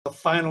the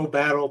final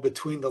battle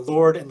between the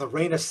Lord and the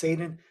reign of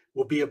Satan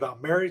will be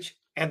about marriage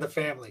and the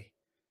family.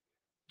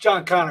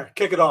 John Connor,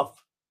 kick it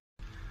off.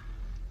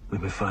 We've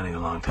been fighting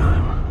a long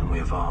time, and we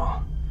have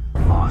all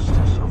lost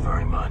so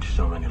very much,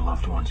 so many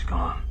loved ones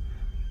gone.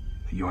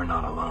 But you are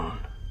not alone.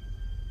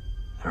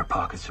 There are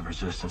pockets of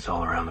resistance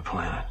all around the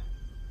planet.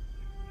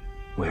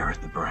 We are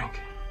at the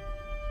brink.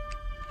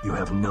 You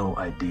have no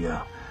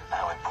idea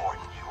how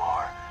important you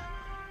are.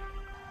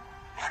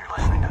 If you're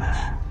listening to this,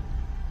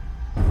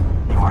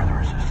 you are the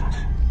resistance.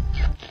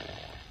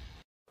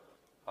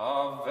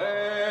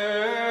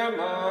 Ave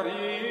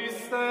Maria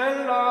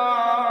Stella,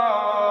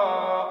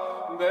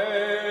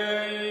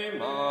 Dei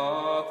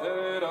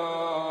Mater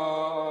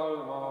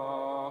Alma,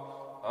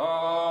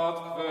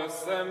 atque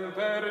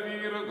semper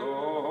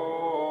Virgo,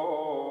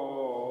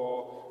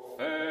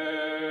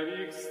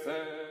 Felix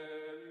te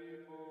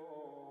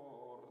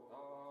porta.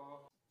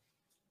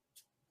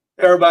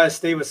 Everybody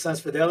stay with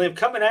Sense Fidelium.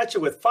 Coming at you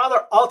with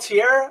Father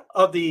Altier,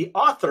 of the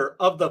author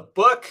of the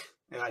book,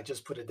 and I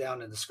just put it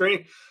down in the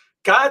screen,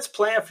 God's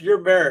Plan for Your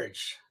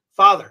Marriage.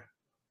 Father,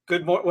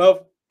 good morning.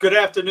 Well, good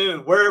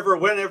afternoon, wherever,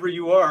 whenever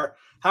you are.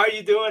 How are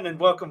you doing? And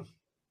welcome.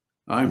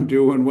 I'm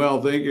doing well.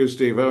 Thank you,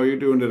 Steve. How are you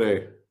doing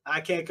today?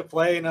 I can't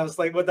complain. I was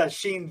like, what that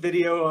Sheen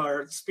video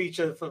or speech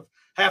of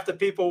half the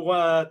people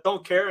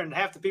don't care and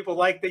half the people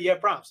like the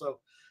prompt. So,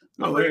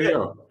 oh, there you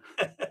go.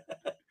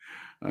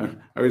 I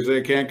always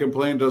say can't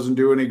complain doesn't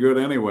do any good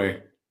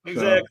anyway.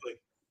 Exactly. So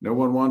no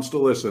one wants to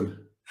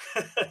listen.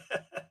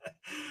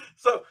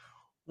 So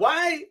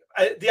why,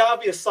 the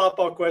obvious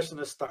softball question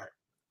to start,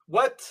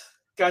 what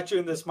got you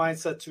in this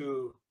mindset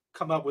to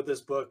come up with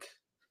this book,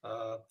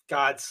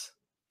 God's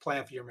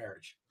Plan for Your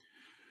Marriage?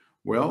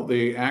 Well,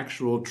 the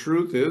actual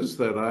truth is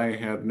that I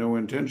had no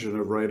intention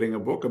of writing a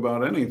book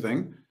about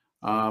anything.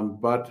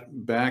 But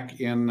back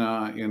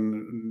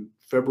in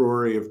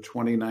February of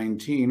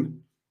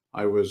 2019,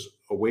 I was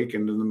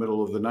awakened in the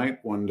middle of the night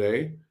one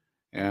day,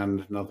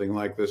 and nothing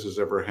like this has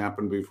ever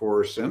happened before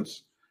or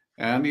since.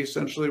 And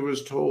essentially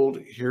was told,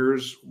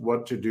 here's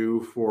what to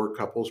do for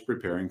couples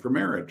preparing for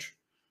marriage.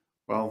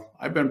 Well,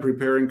 I've been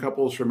preparing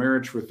couples for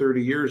marriage for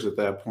 30 years at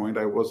that point.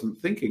 I wasn't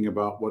thinking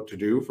about what to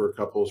do for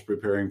couples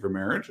preparing for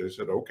marriage. I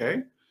said,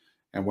 okay,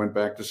 and went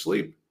back to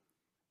sleep.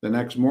 The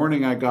next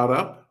morning I got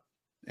up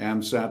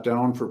and sat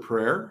down for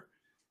prayer,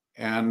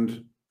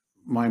 and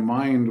my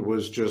mind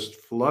was just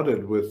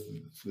flooded with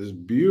these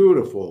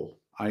beautiful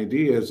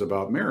ideas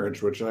about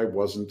marriage, which I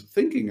wasn't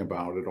thinking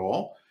about at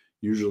all.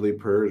 Usually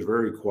prayer is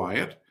very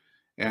quiet,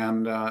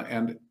 and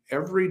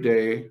every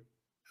day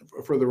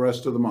for the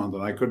rest of the month,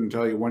 and I couldn't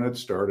tell you when it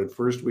started,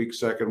 first week,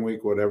 second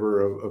week,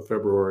 whatever of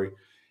February,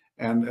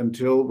 and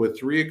until, with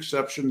 3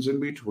 exceptions in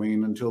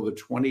between, until the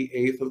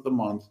 28th of the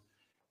month,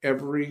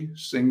 every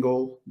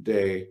single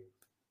day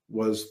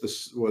was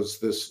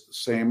this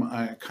same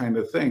kind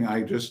of thing.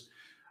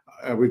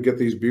 I would get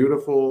these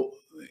beautiful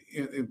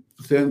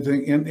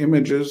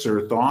images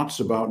or thoughts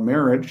about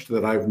marriage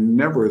that I've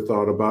never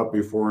thought about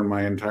before in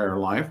my entire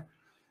life.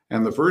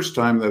 And the first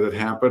time that it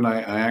happened, I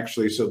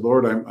actually said,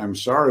 Lord, I'm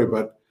sorry,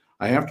 but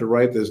I have to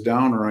write this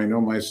down, or I know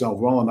myself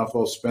well enough,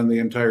 I'll spend the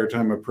entire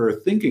time of prayer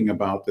thinking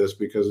about this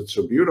because it's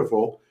so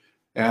beautiful.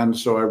 And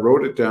so I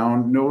wrote it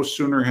down. No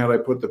sooner had I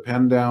put the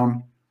pen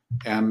down,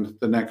 and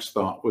the next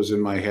thought was in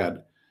my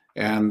head.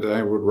 And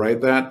I would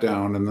write that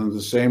down, and then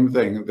the same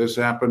thing. This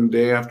happened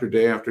day after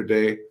day after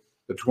day.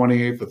 The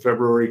 28th of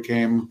February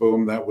came,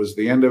 boom, that was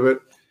the end of it.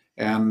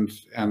 And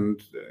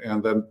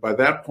then by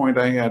that point,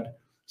 I had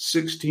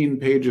 16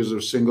 pages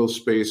of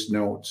single-space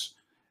notes.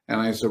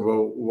 And I said,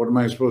 well, what am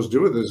I supposed to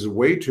do with this? This is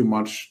way too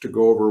much to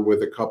go over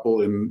with a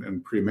couple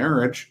in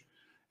pre-marriage.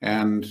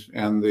 And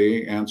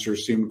the answer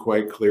seemed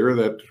quite clear,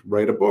 that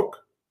write a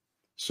book.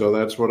 So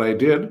that's what I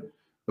did.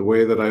 The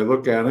way that I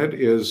look at it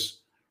is,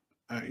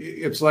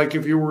 it's like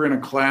if you were in a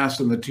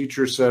class and the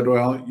teacher said,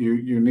 well,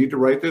 you need to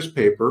write this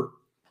paper.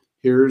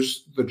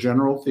 Here's the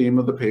general theme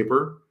of the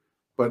paper,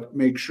 but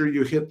make sure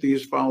you hit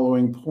these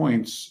following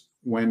points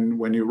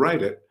when you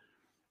write it.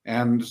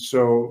 And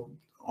so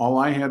all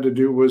I had to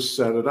do was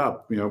set it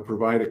up,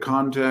 provide a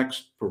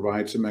context,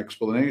 provide some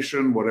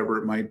explanation, whatever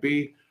it might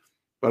be.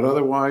 But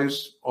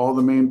otherwise, all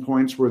the main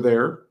points were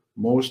there,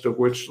 most of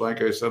which,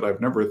 like I said,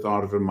 I've never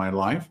thought of in my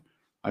life.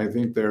 I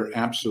think they're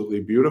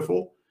absolutely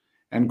beautiful.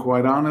 And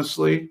quite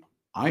honestly,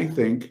 I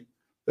think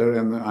that,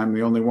 and I'm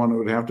the only one who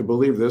would have to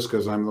believe this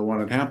because I'm the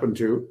one it happened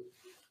to,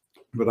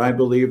 but I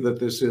believe that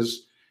this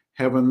is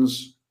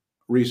heaven's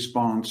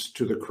response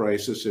to the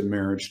crisis in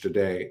marriage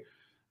today.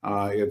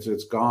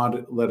 It's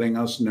God letting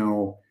us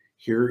know,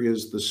 here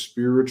is the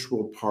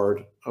spiritual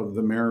part of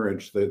the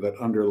marriage that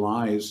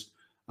underlies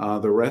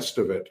the rest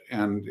of it.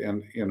 And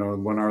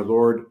when our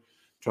Lord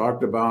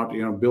talked about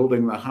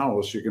building the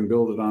house, you can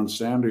build it on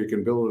sand or you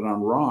can build it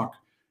on rock.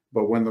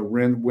 But when the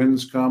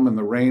winds come and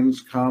the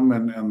rains come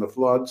and the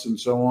floods and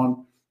so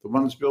on, the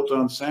one that's built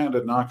on sand,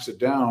 it knocks it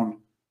down.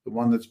 The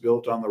one that's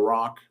built on the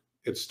rock,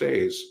 it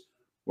stays.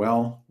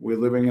 Well, we're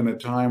living in a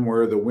time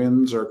where the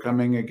winds are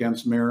coming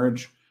against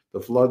marriage,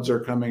 the floods are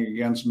coming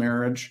against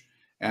marriage,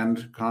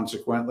 And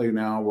consequently,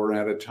 now we're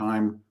at a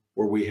time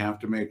where we have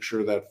to make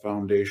sure that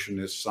foundation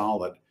is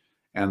solid.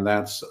 And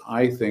that's,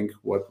 I think,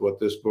 what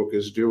this book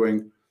is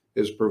doing,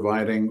 is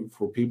providing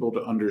for people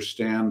to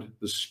understand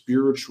the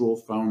spiritual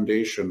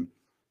foundation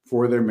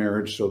for their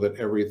marriage so that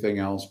everything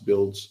else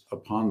builds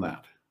upon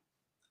that.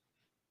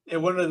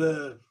 And one of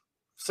the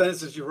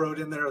sentences you wrote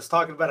in there was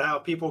talking about how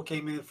people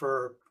came in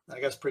for, I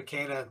guess,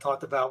 pre-Cana and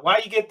talked about why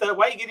are you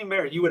getting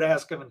married? You would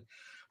ask them, and,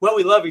 well,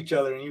 we love each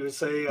other, and you would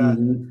say,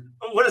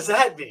 what does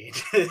that mean?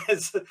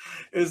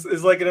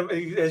 it's like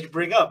as you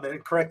bring up,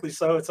 and correctly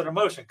so, it's an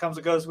emotion. It comes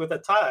and goes with a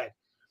tide.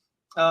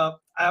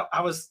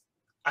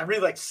 I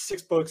read like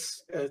 6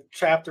 books,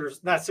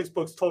 chapters, not 6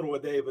 books total a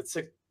day, but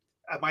 6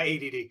 at my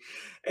ADD.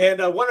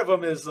 And one of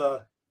them is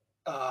the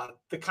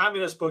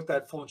communist book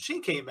that Feng Shi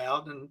came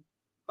out, and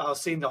I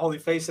was seeing the holy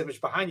face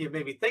image behind you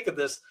made me think of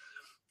this.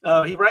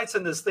 He writes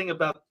in this thing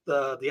about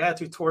the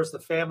attitude towards the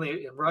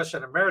family in Russia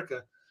and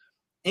America.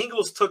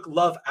 Engels took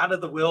love out of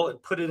the will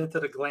and put it into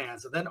the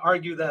glands, and then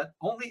argued that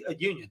only a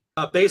union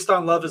based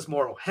on love is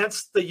moral.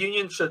 Hence, the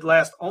union should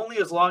last only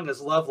as long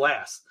as love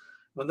lasts.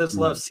 When this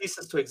love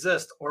ceases to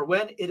exist, or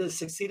when it is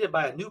succeeded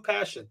by a new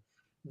passion,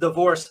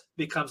 divorce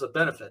becomes a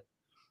benefit.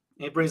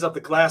 And he brings up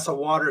the glass of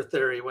water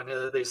theory when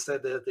they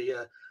said that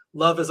the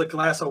love is a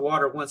glass of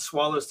water one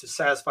swallows to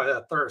satisfy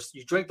that thirst.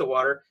 You drink the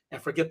water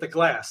and forget the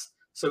glass.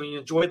 So you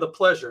enjoy the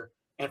pleasure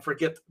and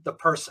forget the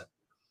person.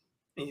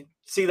 And you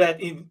see that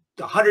in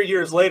 100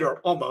 years later,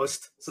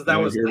 almost. So that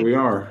was here we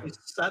are.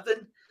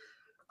 7.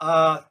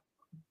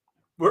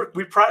 We're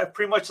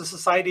pretty much a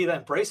society that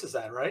embraces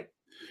that, right?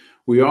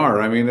 We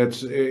are. I mean,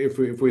 it's if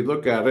we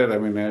look at it. I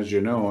mean, as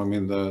you know, I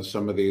mean,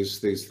 some of these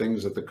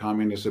things that the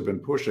communists have been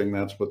pushing.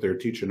 That's what they're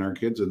teaching our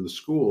kids in the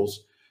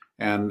schools,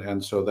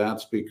 and so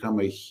that's become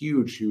a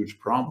huge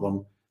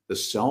problem. The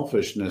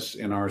selfishness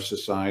in our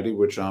society,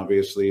 which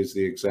obviously is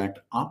the exact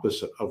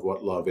opposite of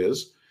what love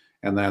is.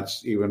 And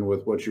that's even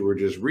with what you were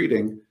just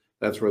reading,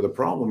 that's where the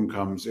problem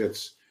comes.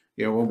 It's,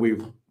 when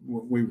we've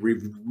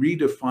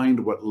redefined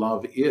what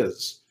love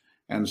is.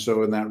 And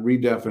so in that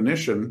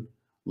redefinition,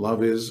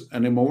 love is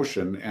an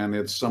emotion, and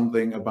it's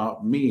something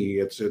about me.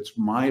 It's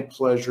my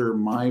pleasure,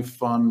 my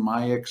fun,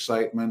 my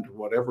excitement,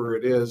 whatever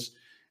it is.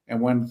 And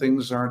when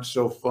things aren't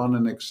so fun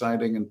and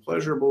exciting and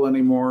pleasurable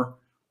anymore,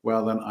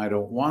 well, then I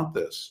don't want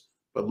this.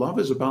 But love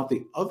is about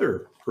the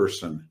other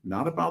person,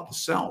 not about the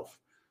self.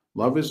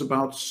 Love is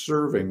about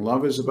serving.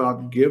 Love is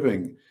about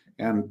giving.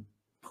 And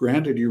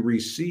granted, you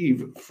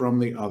receive from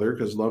the other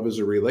because love is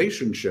a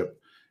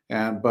relationship.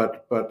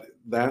 But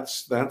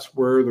that's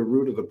where the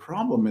root of the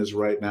problem is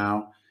right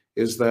now,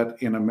 is that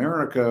in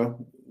America,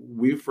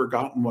 we've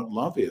forgotten what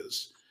love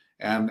is.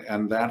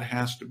 And that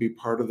has to be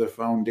part of the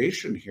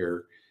foundation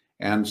here.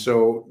 And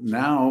so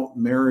now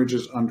marriage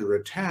is under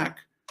attack,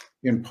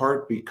 in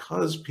part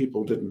because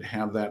people didn't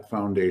have that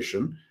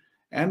foundation,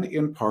 and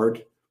in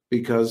part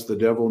because the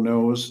devil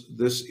knows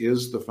this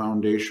is the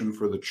foundation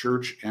for the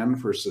church and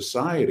for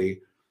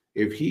society.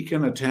 If he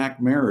can attack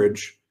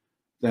marriage,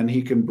 then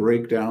he can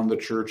break down the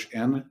church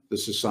and the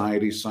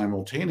society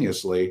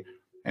simultaneously,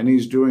 and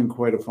he's doing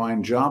quite a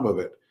fine job of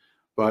it.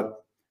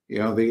 But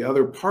the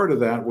other part of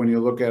that, when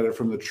you look at it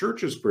from the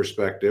church's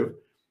perspective,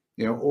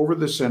 over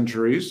the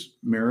centuries,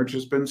 marriage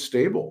has been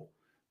stable.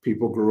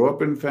 People grew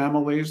up in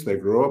families, they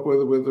grow up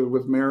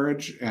with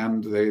marriage,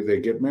 and they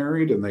get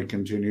married, and they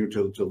continue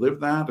to live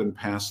that and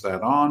pass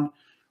that on.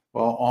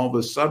 Well, all of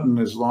a sudden,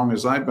 as long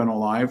as I've been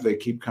alive, they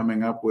keep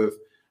coming up with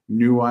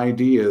new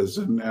ideas,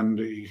 and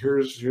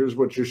here's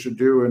what you should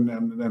do,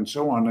 and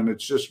so on. And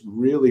it's just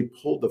really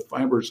pulled the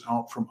fibers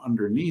out from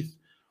underneath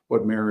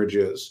what marriage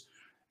is.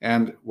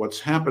 And what's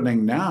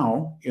happening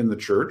now in the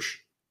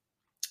church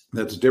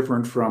that's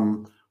different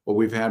from what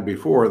we've had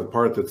before, the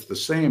part that's the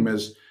same,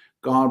 is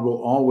God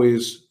will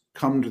always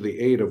come to the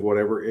aid of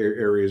whatever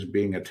area is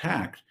being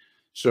attacked.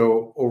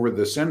 So over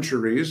the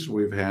centuries,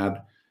 we've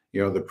had,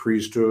 the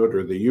priesthood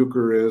or the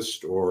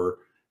Eucharist or,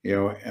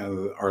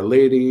 Our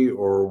Lady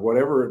or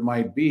whatever it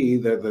might be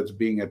that's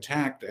being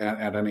attacked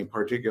at any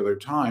particular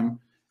time.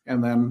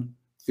 And then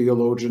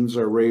theologians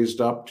are raised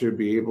up to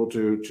be able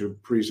to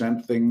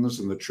present things,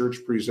 and the church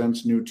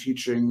presents new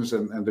teachings,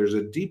 and there's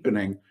a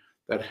deepening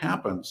that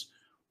happens.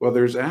 Well,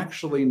 there's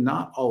actually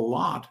not a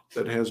lot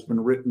that has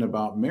been written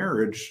about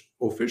marriage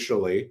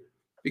officially,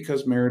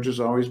 because marriage has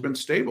always been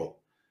stable.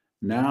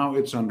 Now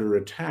it's under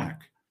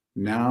attack.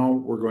 Now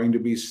we're going to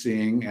be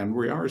seeing, and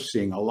we are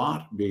seeing, a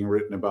lot being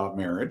written about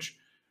marriage.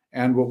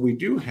 And what we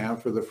do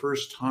have for the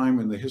first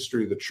time in the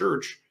history of the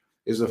church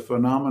is a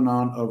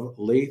phenomenon of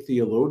lay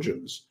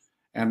theologians,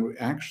 and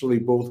actually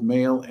both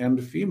male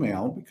and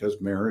female, because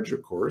marriage,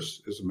 of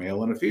course, is a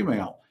male and a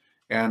female.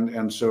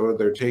 And so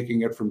they're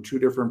taking it from two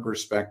different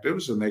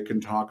perspectives, and they can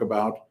talk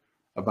about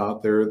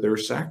their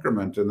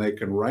sacrament, and they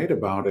can write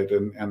about it.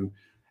 And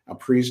a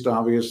priest,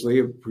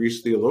 obviously,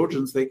 priest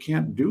theologians, they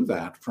can't do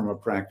that from a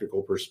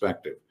practical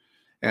perspective.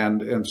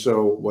 And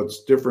so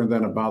what's different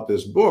then about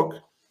this book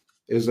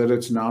is that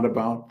it's not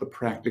about the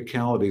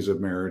practicalities of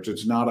marriage.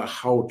 It's not a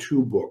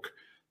how-to book.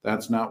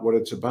 That's not what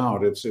it's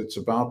about. It's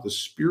about the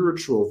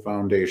spiritual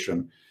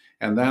foundation.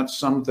 And that's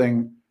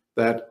something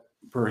that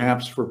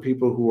perhaps for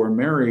people who are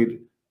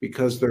married,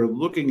 because they're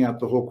looking at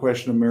the whole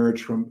question of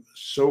marriage from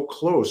so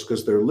close,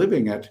 because they're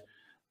living it,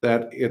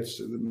 that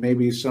it's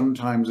maybe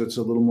sometimes it's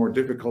a little more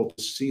difficult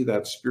to see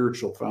that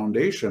spiritual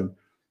foundation.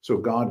 So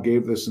God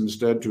gave this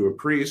instead to a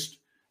priest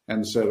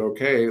and said,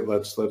 okay,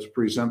 let's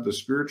present the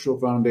spiritual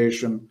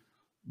foundation.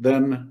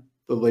 Then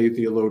the lay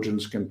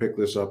theologians can pick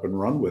this up and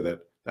run with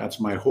it. That's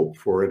my hope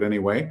for it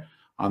anyway,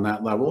 on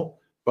that level.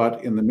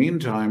 But in the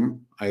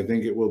meantime, I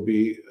think it will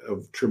be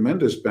of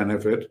tremendous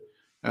benefit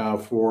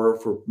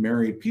for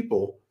married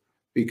people,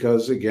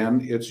 because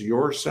again, it's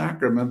your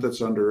sacrament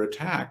that's under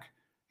attack.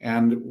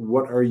 And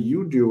what are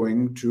you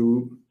doing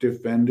to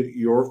defend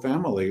your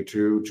family,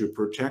 to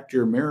protect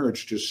your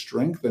marriage, to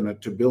strengthen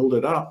it, to build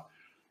it up?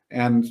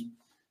 And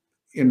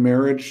in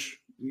marriage,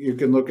 you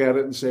can look at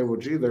it and say, well,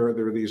 gee, there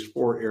are these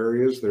four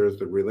areas. There's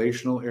the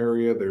relational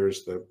area,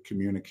 there's the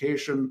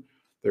communication,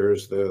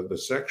 there's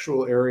the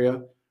sexual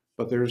area,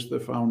 but there's the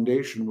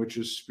foundation, which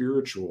is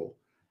spiritual.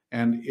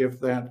 And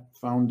if that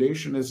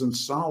foundation isn't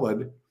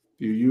solid,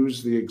 you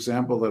use the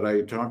example that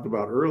I talked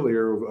about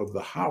earlier of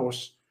the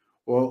house.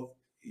 Well,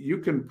 you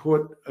can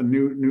put a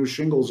new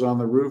shingles on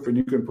the roof and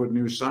you can put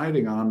new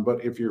siding on,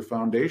 but if your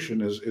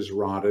foundation is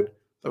rotted,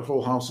 the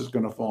whole house is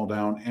going to fall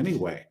down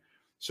anyway.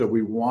 So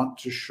we want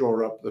to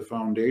shore up the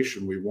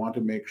foundation. We want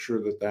to make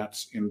sure that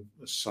that's in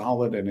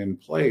solid and in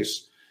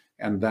place.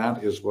 And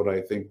that is what I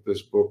think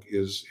this book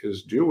is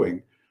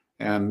doing.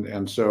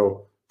 And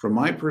so from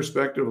my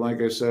perspective,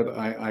 like I said,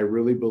 I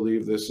really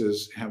believe this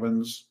is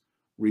heaven's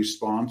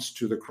response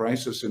to the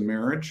crisis in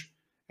marriage.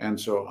 And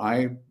so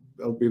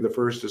I'll be the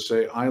first to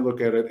say, I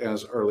look at it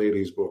as Our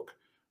Lady's book,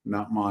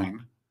 not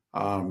mine.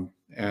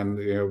 And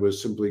it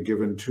was simply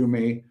given to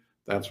me.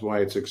 That's why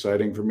it's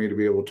exciting for me to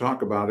be able to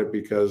talk about it,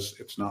 because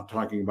it's not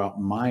talking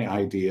about my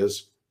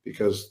ideas,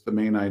 because the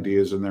main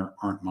ideas in there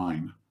aren't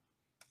mine.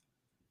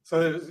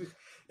 So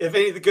if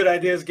any of the good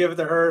ideas, give it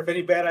to her. If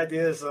any bad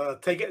ideas,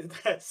 take it,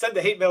 send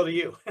the hate mail to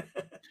you.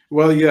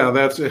 Well, yeah,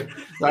 that's it.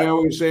 I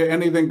always say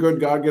anything good,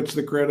 God gets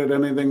the credit.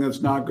 Anything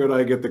that's not good,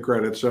 I get the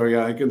credit. So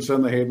yeah, I can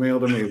send the hate mail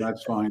to me.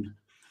 That's fine.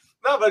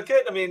 No, but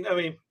good. I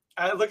mean,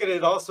 I look at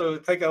it also,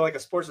 take like a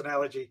sports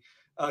analogy.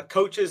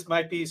 Coaches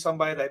might be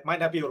somebody that might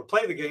not be able to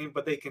play the game,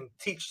 but they can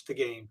teach the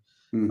game.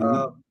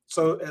 Mm-hmm.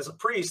 So as a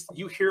priest,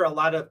 you hear a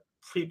lot of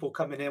people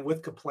coming in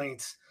with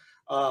complaints,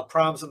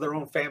 problems in their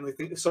own family.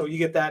 So you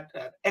get that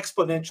at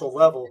exponential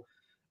level.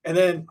 And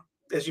then,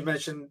 as you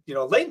mentioned,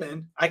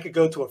 layman, I could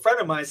go to a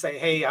friend of mine and say,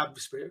 hey,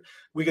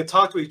 we could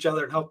talk to each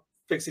other and help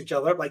fix each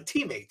other up like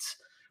teammates.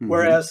 Mm-hmm.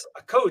 Whereas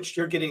a coach,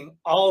 you're getting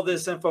all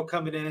this info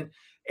coming in.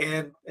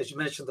 And as you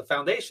mentioned, the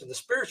foundation, the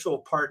spiritual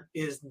part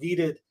is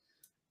needed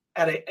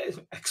at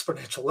an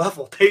exponential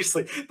level.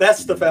 Basically,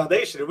 that's the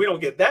foundation. If we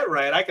don't get that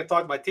right, I can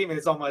talk to my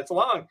teammates all night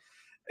long.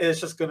 It's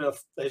just going to,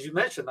 as you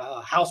mentioned,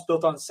 a house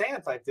built on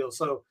sand type deal.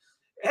 So,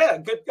 yeah,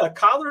 good. A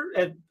collar,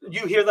 and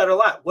you hear that a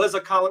lot. Was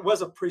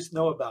a priest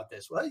know about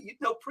this? Well, you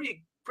know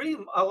pretty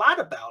a lot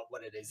about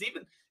what it is.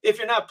 Even if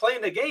you're not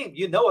playing the game,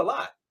 you know a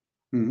lot.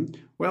 Mm-hmm.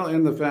 Well,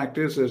 and the fact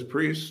is, as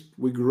priests,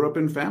 we grew up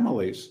in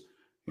families.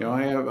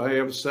 I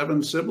have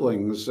 7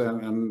 siblings,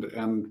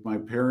 and my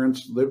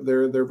parents lived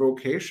their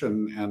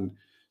vocation, and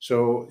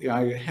so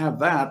I have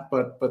that.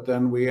 But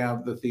then we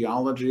have the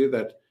theology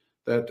that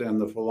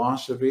and the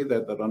philosophy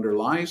that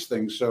underlies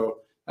things. So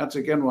that's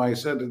again why I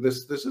said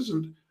this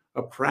isn't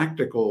a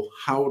practical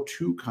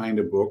how-to kind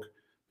of book,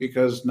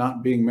 because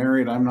not being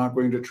married, I'm not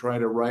going to try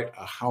to write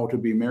a how to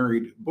be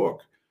married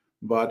book,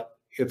 but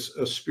it's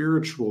a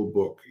spiritual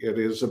book. It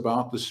is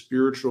about the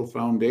spiritual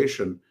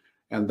foundation.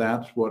 And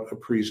that's what a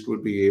priest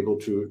would be able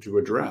to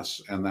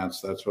address. And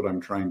that's what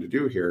I'm trying to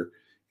do here,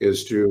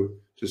 is to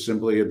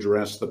simply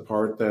address the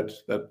part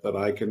that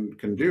I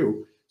can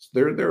do.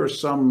 There are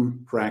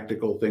some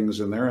practical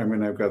things in there. I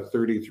mean, I've got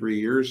 33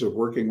 years of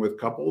working with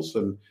couples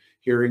and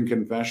hearing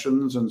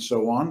confessions and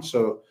so on.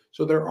 So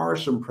there are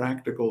some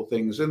practical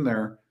things in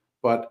there,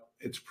 but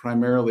it's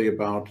primarily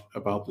about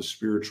the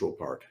spiritual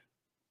part.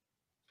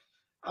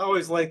 I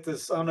always like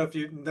this. I don't know if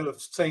you know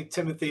St.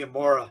 Timothy and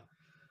Mora.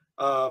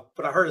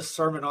 But I heard a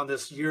sermon on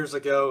this years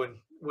ago, and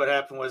what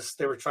happened was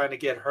they were trying to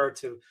get her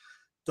to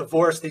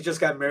divorce. They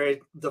just got married,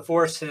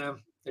 divorce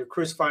him. They were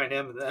crucifying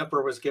him, and the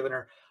emperor was giving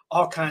her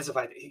all kinds of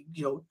ideas.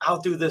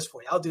 I'll do this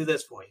for you. I'll do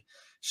this for you.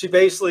 She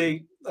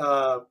basically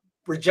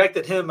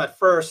rejected him at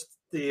first,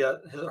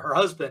 her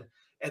husband,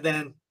 and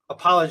then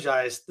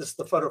apologized. This is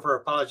the photo of her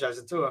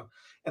apologizing to him,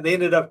 and they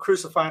ended up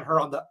crucifying her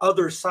on the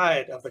other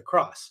side of the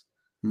cross.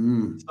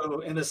 So,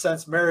 in a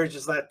sense, marriage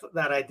is that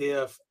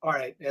idea of, all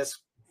right, as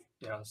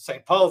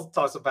St. Paul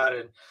talks about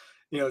it,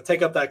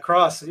 take up that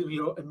cross.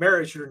 In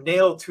marriage, you're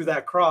nailed to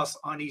that cross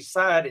on each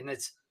side. And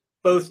it's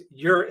both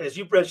as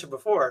you mentioned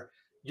before,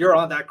 you're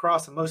on that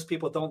cross. And most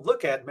people don't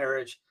look at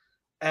marriage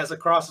as a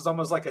cross. It's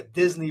almost like a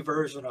Disney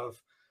version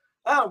of,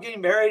 I'm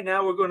getting married.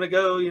 Now we're going to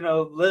go,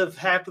 live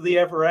happily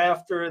ever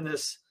after in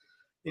this,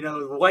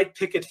 white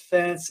picket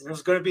fence. And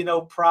there's going to be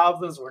no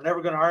problems. We're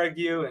never going to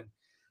argue. And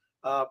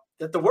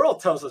that the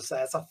world tells us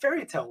that it's a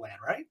fairy tale land,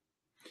 right?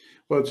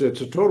 Well,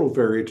 it's a total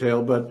fairy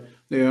tale, but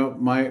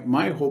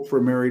my hope for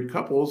married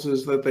couples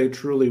is that they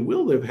truly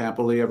will live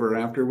happily ever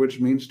after, which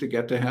means to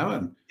get to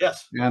heaven.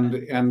 Yes.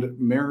 And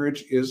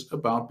marriage is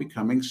about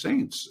becoming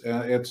saints.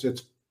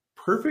 It's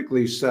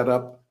perfectly set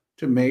up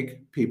to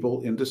make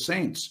people into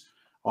saints.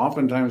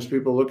 Oftentimes,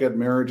 people look at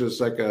marriage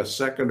as like a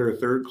second or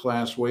third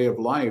class way of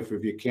life.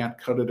 If you can't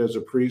cut it as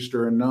a priest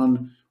or a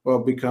nun, well,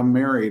 become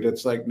married.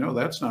 It's like, no,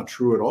 that's not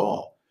true at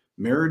all.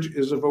 Marriage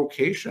is a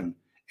vocation.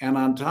 And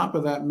on top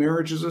of that,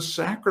 marriage is a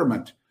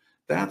sacrament.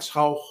 That's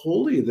how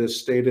holy this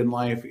state in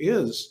life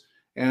is.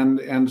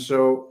 And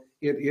so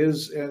it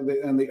is,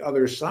 and the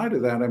other side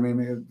of that, I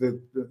mean,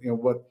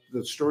 what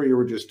the story you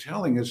were just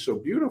telling is so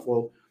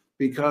beautiful,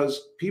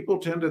 because people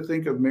tend to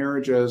think of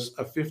marriage as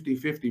a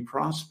 50-50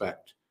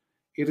 prospect.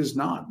 It is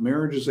not.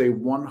 Marriage is a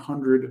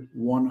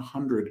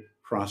 100-100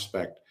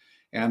 prospect.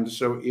 And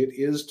so it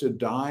is to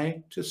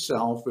die to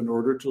self in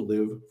order to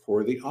live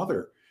for the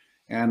other.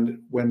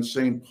 And when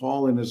St.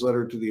 Paul in his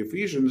letter to the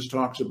Ephesians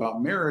talks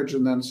about marriage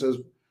and then says,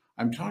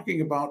 I'm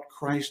talking about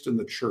Christ and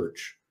the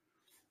church.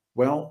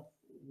 Well,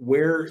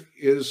 where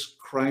is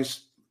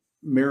Christ's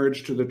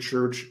marriage to the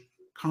church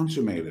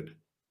consummated?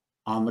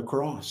 On the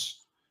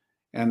cross.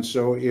 And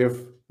so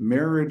if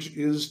marriage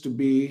is to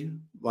be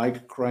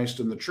like Christ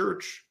and the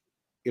church,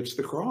 it's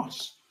the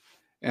cross.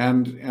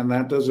 And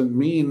that doesn't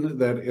mean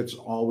that it's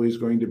always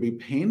going to be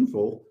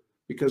painful,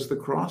 because the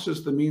cross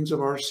is the means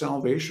of our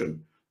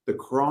salvation. The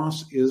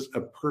cross is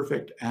a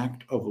perfect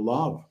act of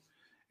love.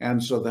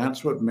 And so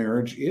that's what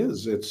marriage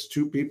is. It's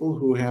two people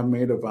who have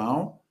made a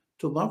vow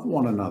to love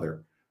one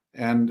another.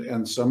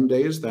 And some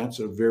days that's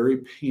a very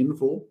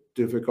painful,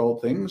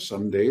 difficult thing.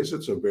 Some days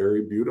it's a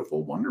very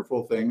beautiful,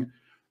 wonderful thing.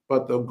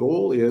 But the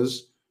goal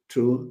is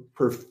to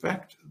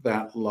perfect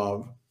that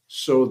love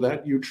so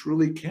that you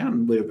truly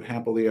can live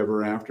happily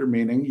ever after,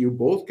 meaning you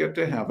both get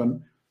to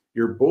heaven.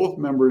 You're both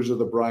members of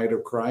the bride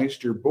of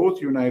Christ. You're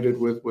both united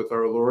with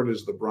our Lord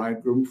as the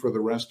bridegroom for the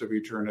rest of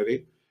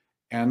eternity.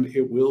 And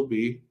it will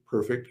be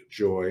perfect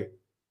joy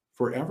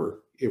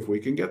forever if we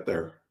can get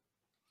there.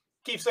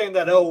 Keep saying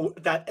that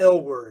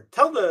L word.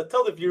 Tell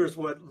the viewers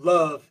what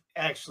love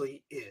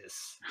actually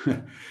is.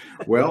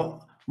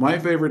 Well, my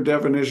favorite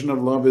definition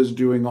of love is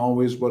doing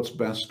always what's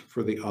best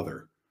for the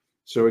other.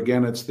 So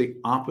again, it's the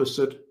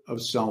opposite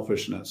of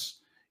selfishness.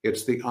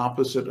 It's the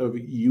opposite of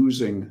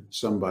using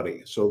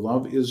somebody. So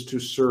love is to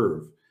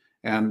serve.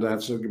 And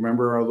that's,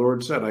 remember our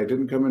Lord said, I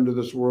didn't come into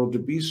this world to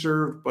be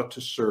served, but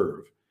to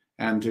serve,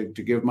 and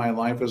to give my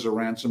life as a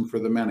ransom for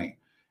the many.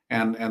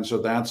 And so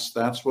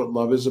that's what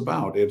love is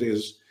about. It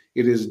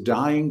is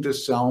dying to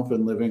self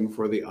and living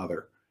for the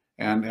other,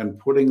 and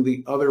putting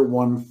the other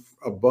one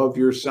above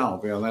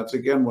yourself. That's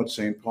again what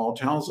St. Paul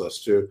tells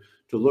us, to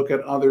look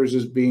at others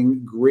as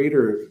being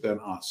greater than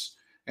us.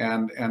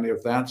 And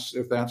if that's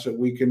what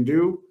we can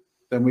do,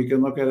 then we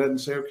can look at it and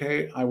say,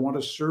 okay, I want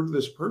to serve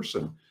this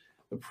person.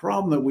 The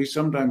problem that we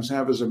sometimes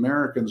have as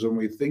Americans when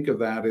we think of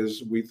that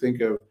is we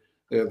think of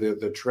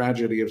the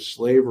tragedy of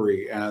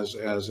slavery as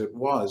it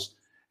was.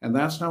 And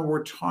that's not what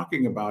we're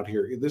talking about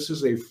here. This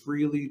is a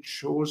freely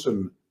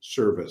chosen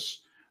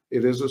service.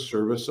 It is a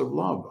service of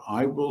love.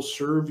 I will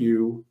serve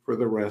you for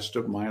the rest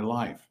of my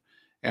life.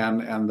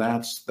 And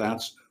that's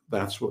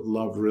what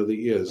love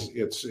really is.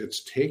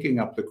 It's taking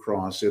up the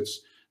cross.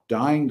 It's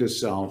dying to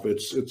self.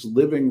 It's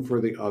living for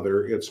the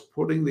other. It's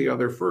putting the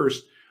other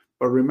first.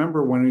 But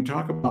remember, when we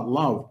talk about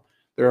love,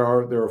 there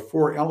are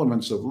four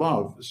elements of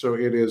love. So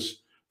it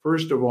is,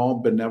 first of all,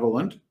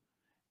 benevolent.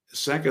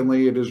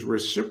 Secondly, it is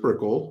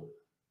reciprocal.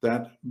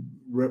 That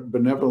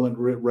benevolent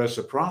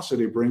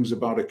reciprocity brings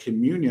about a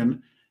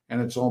communion,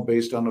 and it's all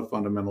based on a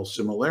fundamental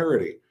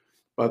similarity.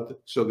 But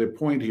so the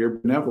point here,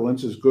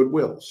 benevolence is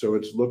goodwill. So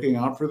it's looking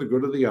out for the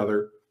good of the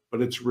other,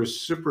 but it's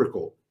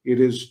reciprocal. It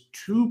is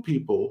two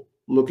people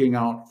looking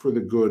out for the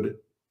good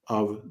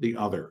of the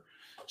other.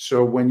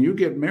 So when you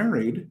get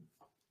married,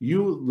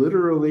 you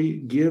literally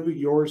give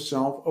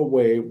yourself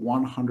away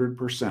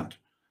 100%.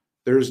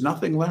 There's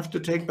nothing left to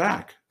take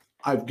back.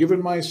 I've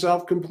given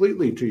myself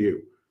completely to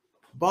you,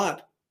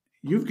 but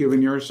you've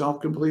given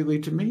yourself completely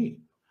to me.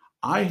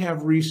 I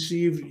have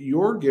received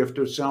your gift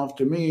of self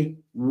to me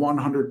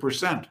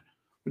 100%,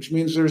 which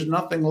means there's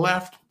nothing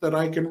left that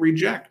I can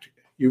reject.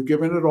 You've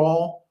given it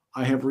all.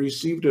 I have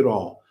received it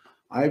all.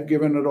 I've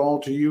given it all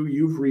to you.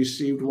 You've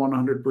received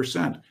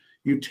 100%.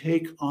 You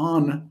take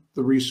on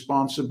the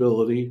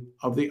responsibility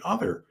of the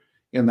other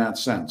in that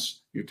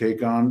sense. You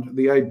take on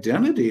the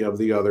identity of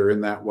the other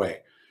in that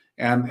way.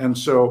 And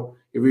so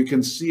if we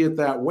can see it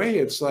that way,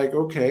 it's like,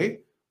 okay,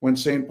 when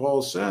St.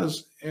 Paul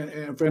says,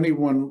 if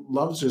anyone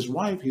loves his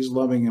wife, he's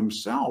loving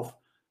himself,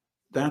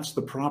 that's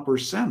the proper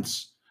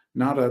sense.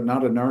 Not a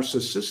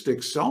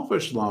narcissistic,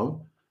 selfish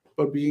love,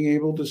 but being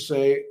able to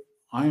say,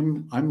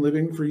 I'm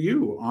living for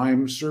you.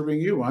 I'm serving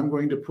you. I'm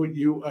going to put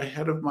you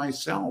ahead of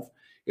myself.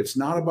 It's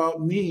not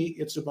about me.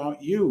 It's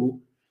about you,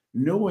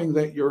 knowing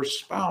that your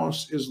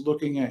spouse is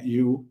looking at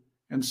you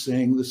and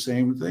saying the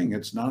same thing.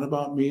 It's not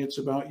about me. It's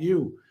about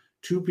you.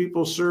 Two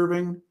people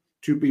serving,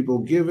 two people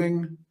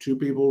giving, two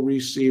people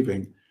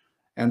receiving.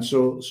 And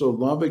so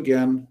love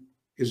again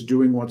is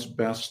doing what's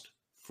best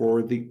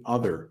for the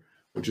other,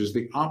 which is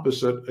the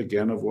opposite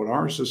again of what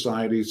our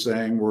society is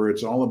saying, where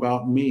it's all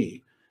about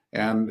me.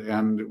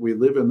 And we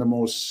live in the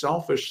most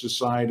selfish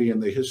society in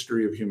the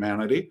history of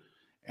humanity,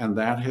 and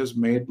that has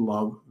made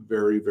love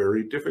very,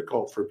 very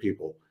difficult for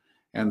people.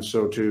 And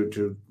so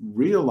to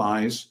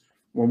realize,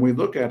 when we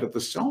look at it, the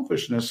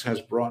selfishness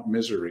has brought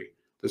misery.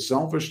 The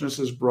selfishness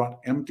has brought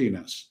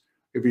emptiness.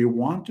 If you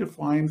want to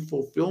find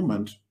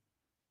fulfillment,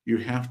 you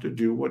have to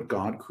do what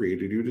God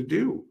created you to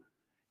do.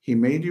 He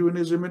made you in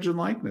his image and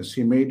likeness.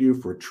 He made you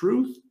for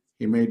truth.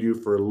 He made you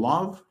for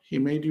love. He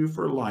made you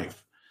for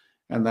life.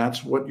 And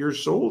that's what your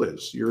soul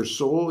is. Your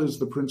soul is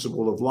the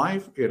principle of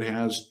life. It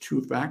has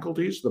two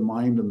faculties, the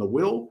mind and the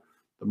will.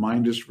 The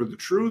mind is for the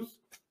truth.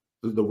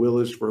 The will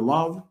is for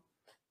love.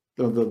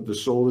 The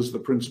soul is the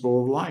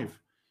principle of life.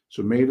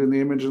 So made in the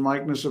image and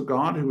likeness of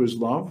God, who is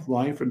love,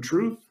 life, and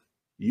truth,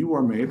 you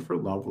are made for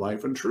love,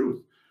 life, and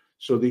truth.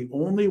 So the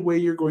only way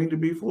you're going to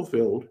be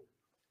fulfilled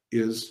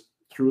is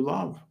through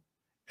love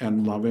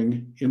and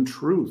loving in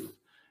truth.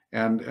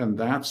 And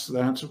that's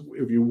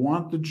if you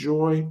want the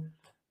joy,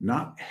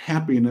 not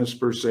happiness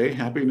per se.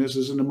 Happiness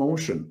is an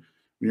emotion.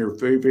 When your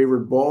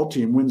favorite ball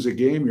team wins a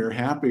game, you're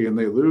happy, and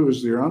they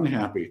lose, you're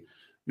unhappy.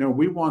 No,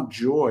 we want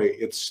joy.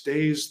 It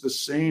stays the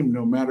same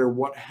no matter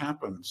what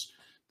happens.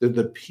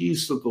 The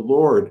peace of the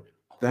Lord,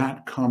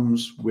 that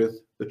comes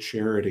with the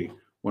charity.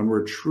 When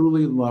we're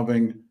truly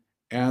loving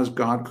as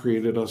God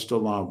created us to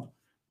love,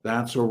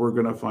 that's where we're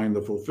going to find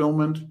the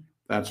fulfillment.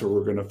 That's where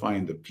we're going to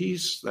find the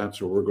peace.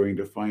 That's where we're going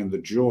to find the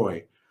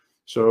joy.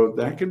 So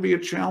that can be a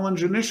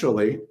challenge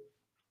initially,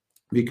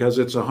 because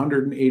it's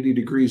 180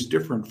 degrees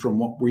different from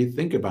what we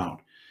think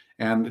about.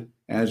 And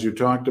as you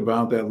talked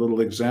about that little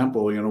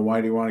example,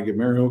 why do you want to get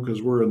married? Oh,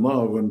 because we're in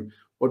love. And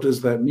what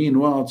does that mean?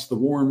 Well, it's the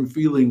warm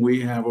feeling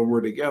we have when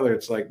we're together.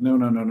 It's like,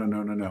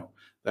 no.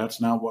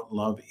 That's not what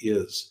love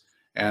is.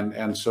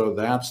 And so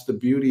that's the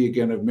beauty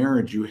again of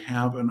marriage. You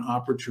have an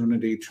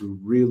opportunity to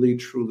really,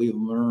 truly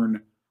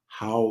learn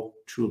how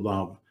to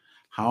love,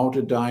 how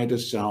to die to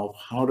self,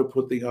 how to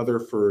put the other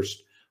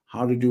first,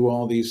 how to do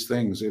all these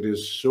things. It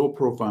is so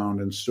profound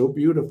and so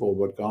beautiful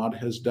what God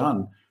has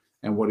done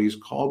and what he's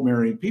called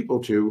married people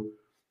to.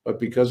 But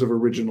because of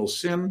original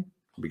sin,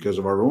 because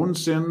of our own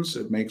sins,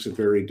 it makes it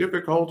very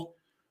difficult.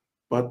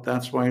 But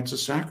that's why it's a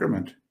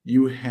sacrament.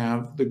 You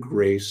have the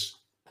grace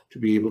to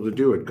be able to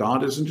do it.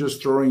 God isn't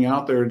just throwing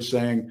out there and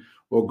saying,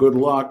 well, good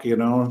luck,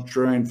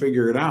 try and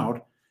figure it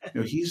out.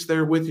 He's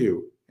there with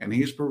you, and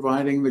he's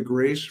providing the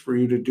grace for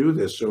you to do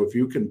this. So if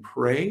you can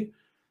pray,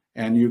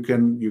 and you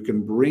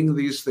can bring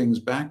these things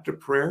back to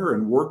prayer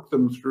and work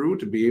them through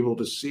to be able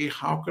to see,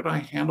 how could I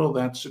handle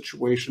that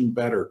situation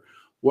better?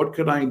 What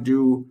could I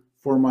do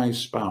for my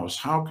spouse?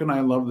 How can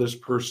I love this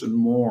person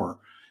more?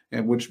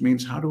 And which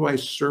means, how do I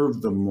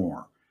serve them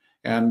more?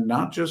 And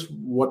not just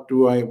what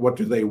do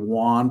they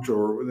want,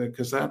 or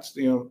because that's,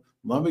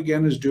 love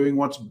again is doing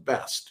what's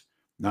best,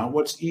 not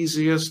what's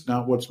easiest,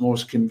 not what's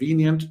most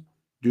convenient,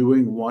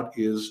 doing what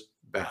is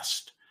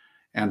best.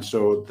 And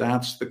so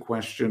that's the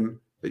question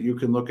that you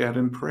can look at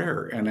in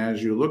prayer. And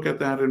as you look at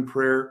that in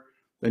prayer,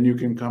 then you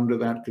can come to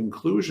that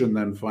conclusion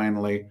then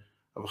finally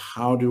of,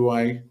 how do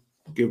I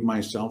give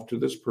myself to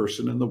this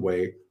person in the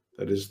way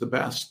that is the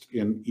best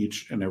in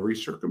each and every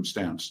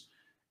circumstance?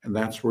 And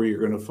that's where you're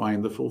going to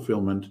find the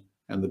fulfillment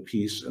and the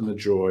peace and the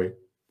joy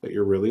that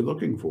you're really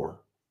looking for.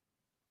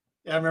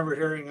 Yeah, I remember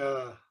hearing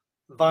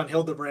Von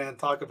Hildebrand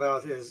talk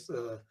about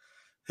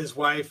his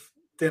wife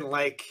didn't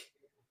like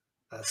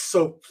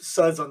soap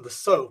suds on the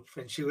soap,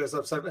 and she was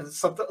upset. And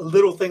a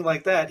little thing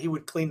like that, he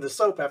would clean the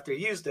soap after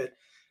he used it,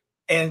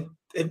 and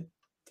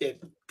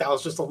that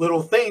was just a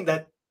little thing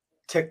that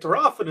ticked her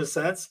off in a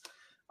sense.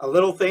 A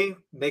little thing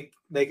make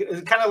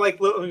it kind of like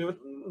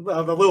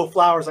the little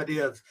flowers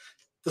idea of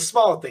the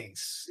small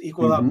things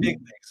equal out big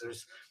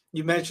things.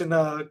 You mentioned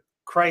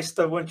Christ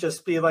wouldn't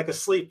just be like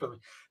asleep.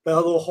 The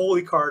little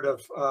holy card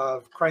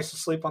of Christ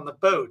asleep on the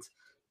boat,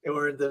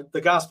 or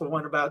the gospel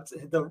one about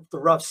the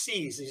rough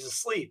seas. He's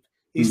asleep.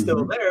 He's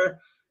still there.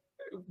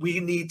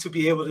 We need to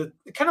be able to,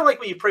 kind of like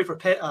when you pray for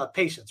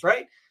patience,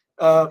 right?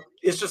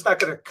 It's just not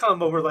going to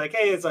come over like,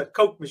 hey, it's a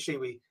Coke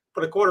machine. We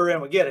put a quarter in,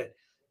 we get it.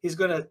 He's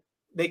going to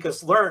make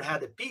us learn how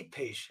to be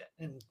patient.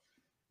 And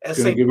as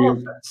St. Paul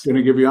says, going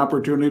to give you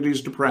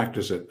opportunities to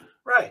practice it.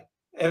 Right.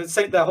 And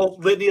that whole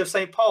litany of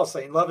St. Paul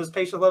saying, love is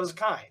patient, love is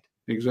kind.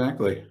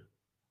 Exactly.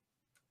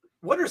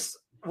 What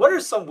are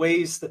some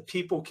ways that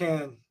people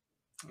can,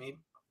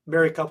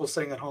 married couples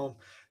sitting at home,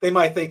 they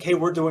might think, hey,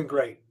 we're doing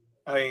great.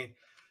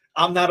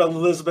 I'm not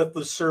Elizabeth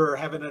Lesueur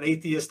having an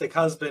atheistic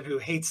husband who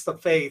hates the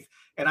faith,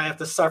 and I have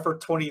to suffer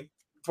 20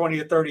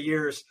 or 30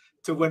 years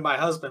to win my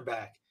husband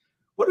back.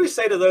 What do we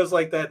say to those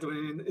like that?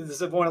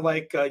 Is it more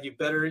like you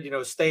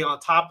better, stay on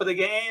top of the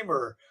game,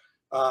 or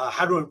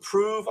how to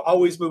improve,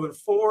 always moving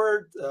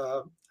forward,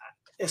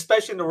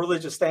 especially in the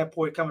religious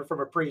standpoint coming from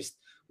a priest?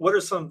 What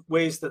are some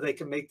ways that they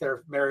can make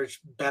their marriage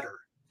better?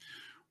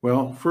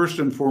 Well, first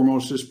and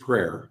foremost is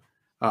prayer.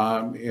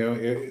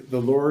 The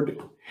Lord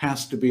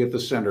has to be at the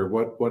center.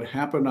 What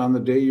happened on the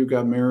day you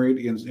got married,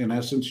 in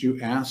essence, you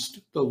asked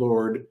the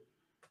Lord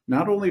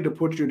not only to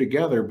put you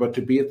together, but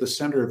to be at the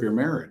center of your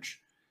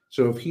marriage.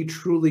 So if he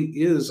truly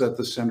is at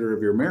the center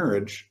of your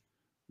marriage,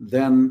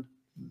 then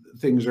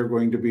things are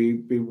going to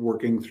be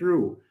working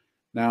through.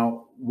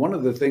 Now, one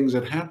of the things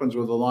that happens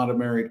with a lot of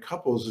married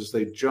couples is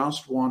they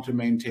just want to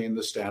maintain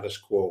the status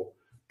quo.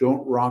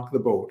 Don't rock the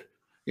boat,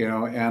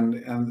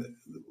 and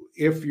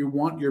if you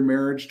want your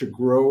marriage to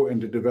grow and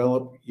to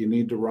develop, you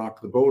need to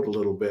rock the boat a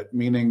little bit,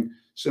 meaning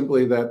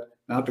simply that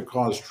not to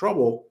cause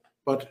trouble,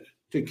 but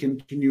to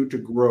continue to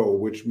grow,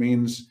 which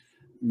means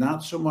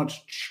not so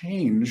much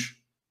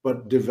change,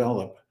 but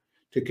develop,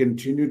 to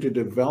continue to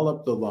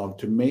develop the love,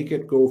 to make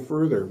it go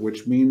further,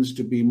 which means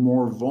to be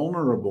more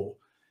vulnerable.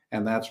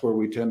 And that's where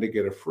we tend to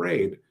get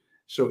afraid.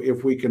 So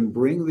if we can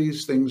bring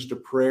these things to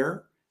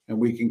prayer, and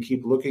we can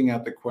keep looking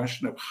at the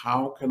question of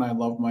how can I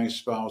love my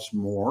spouse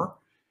more?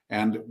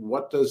 And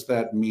what does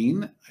that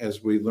mean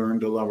as we learn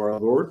to love our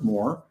Lord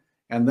more?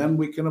 And then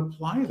we can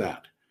apply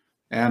that.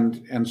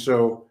 And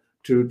so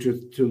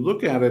to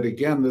look at it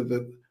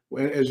again,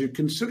 as you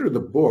consider the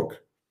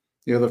book,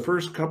 the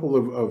first couple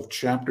of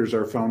chapters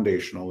are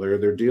foundational.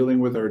 They're dealing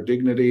with our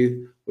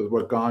dignity, with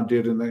what God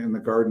did in the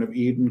Garden of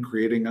Eden,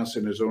 creating us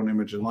in his own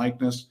image and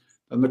likeness,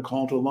 and the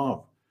call to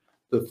love.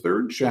 The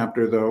third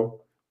chapter,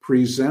 though,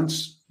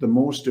 presents the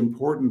most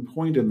important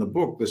point in the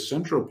book, the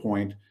central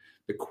point.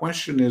 The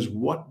question is,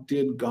 what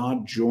did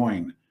God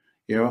join?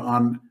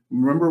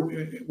 Remember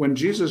when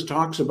Jesus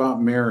talks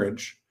about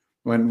marriage,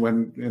 when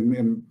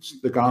in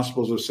the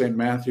Gospels of St.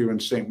 Matthew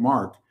and St.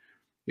 Mark,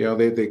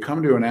 they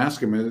come to him and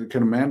ask him,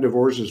 can a man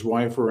divorce his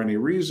wife for any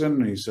reason?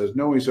 And he says,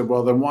 no. He said,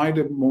 well, then why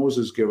did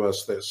Moses give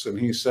us this? And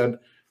he said,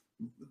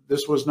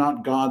 this was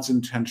not God's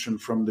intention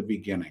from the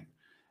beginning.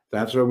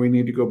 That's why we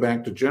need to go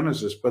back to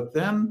Genesis. But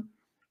then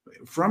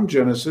from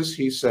Genesis,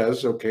 he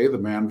says, okay, the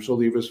man shall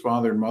leave his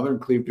father and mother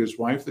and cleave to his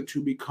wife, the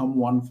two become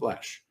one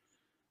flesh.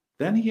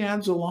 Then he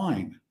adds a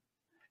line.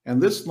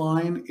 And this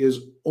line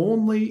is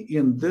only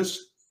in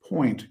this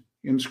point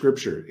in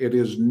Scripture. It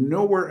is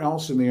nowhere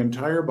else in the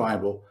entire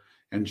Bible.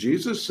 And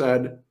Jesus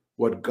said,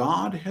 what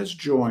God has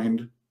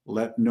joined,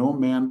 let no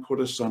man put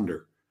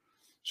asunder.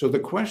 So the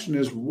question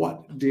is,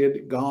 what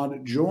did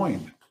God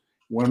join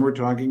when we're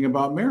talking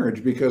about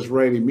marriage? Because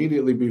right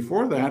immediately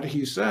before that,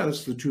 he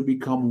says the two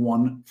become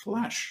one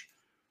flesh.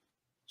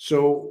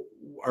 So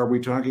are we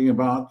talking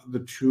about the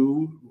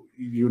two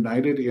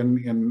united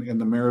in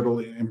the marital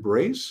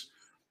embrace?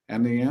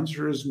 And the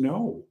answer is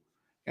no.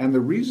 And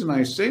the reason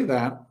I say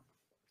that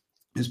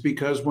is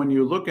because when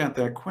you look at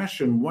that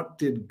question, what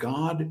did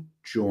God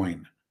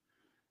join?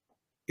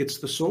 It's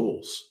the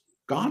souls.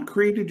 God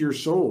created your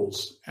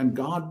souls, and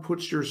God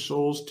puts your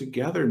souls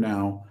together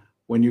now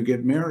when you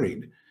get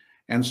married.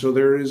 And so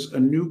there is a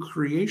new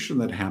creation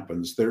that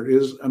happens. There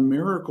is a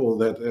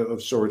miracle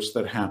of sorts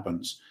that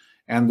happens,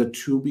 and the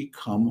two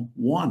become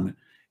one.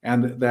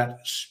 And that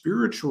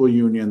spiritual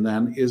union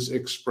then is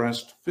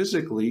expressed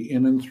physically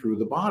in and through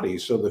the body.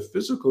 So the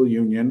physical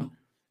union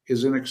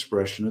is an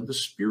expression of the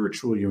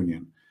spiritual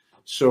union.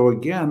 So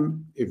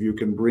again, if you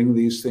can bring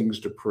these things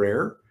to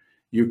prayer,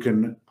 you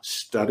can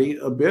study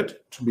a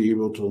bit to be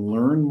able to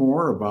learn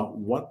more about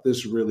what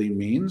this really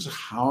means.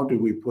 How do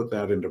we put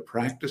that into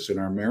practice in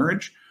our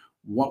marriage?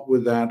 What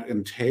would that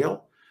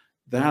entail?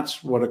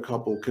 That's what a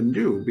couple can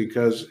do,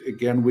 because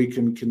again, we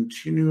can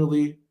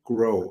continually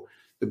grow.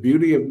 The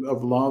beauty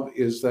of love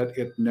is that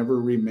it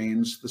never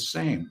remains the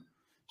same.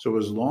 So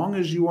as long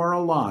as you are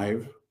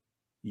alive,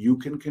 you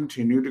can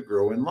continue to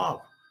grow in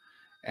love.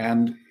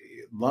 And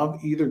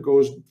love either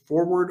goes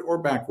forward or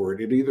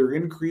backward. It either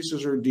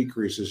increases or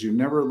decreases. You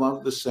never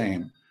love the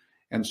same.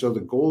 And so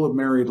the goal of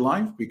married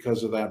life,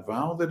 because of that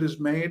vow that is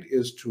made,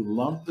 is to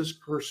love this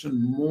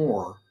person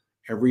more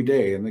every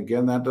day. And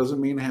again, that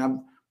doesn't mean have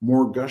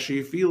more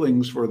gushy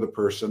feelings for the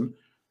person.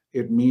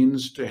 It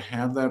means to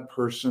have that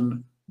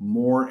person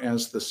more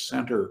as the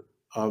center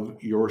of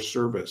your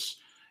service,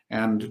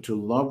 and to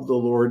love the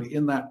Lord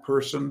in that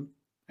person,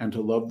 and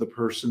to love the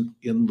person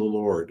in the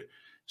Lord.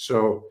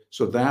 So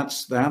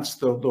that's the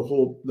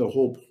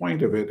whole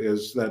point of it,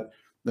 is that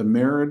the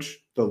marriage,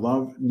 the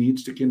love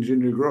needs to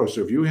continue to grow.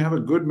 So if you have a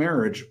good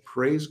marriage,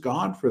 praise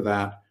God for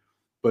that,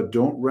 but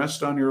don't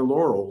rest on your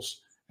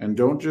laurels, and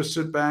don't just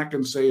sit back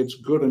and say it's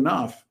good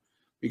enough,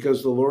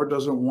 because the Lord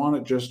doesn't want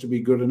it just to be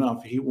good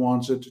enough. He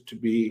wants it to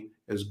be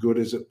as good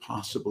as it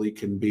possibly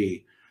can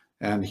be.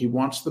 And he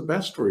wants the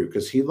best for you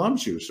because he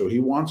loves you. So he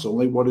wants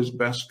only what is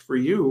best for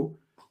you.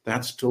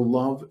 That's to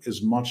love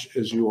as much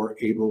as you are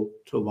able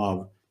to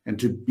love, and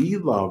to be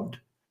loved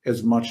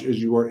as much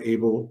as you are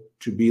able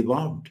to be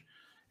loved.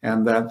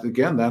 And that,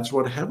 again, that's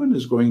what heaven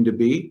is going to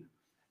be.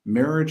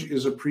 Marriage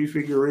is a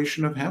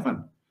prefiguration of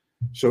heaven.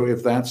 So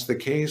if that's the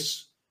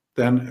case,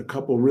 then a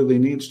couple really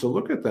needs to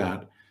look at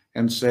that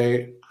and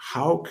say,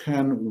 how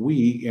can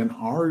we in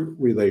our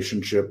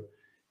relationship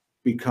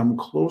become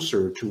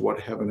closer to what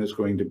heaven is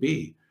going to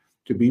be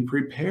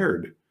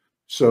prepared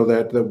so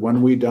that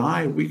when we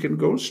die, we can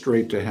go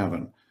straight to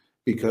heaven.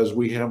 because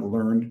we have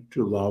learned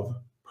to love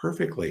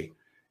perfectly.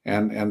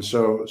 And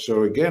so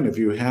again, if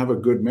you have a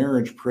good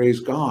marriage, praise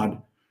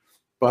God.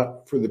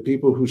 But for the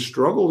people who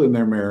struggled in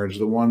their marriage,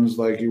 the ones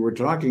like you were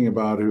talking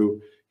about,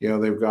 who,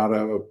 they've got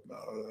a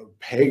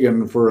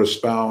pagan for a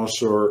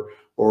spouse,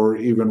 or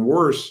even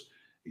worse,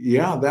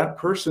 yeah, that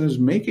person is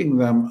making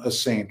them a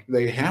saint.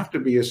 They have to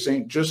be a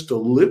saint just to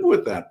live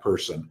with that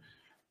person.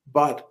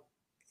 But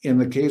in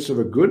the case of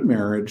a good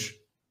marriage,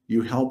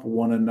 you help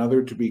one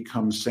another to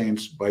become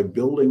saints by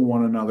building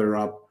one another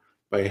up,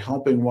 by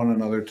helping one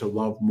another to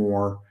love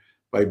more,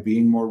 by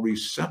being more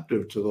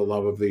receptive to the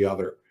love of the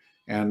other,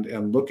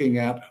 and looking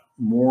at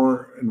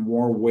more and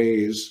more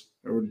ways,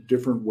 or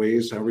different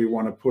ways, however you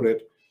want to put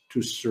it,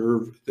 to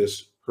serve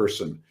this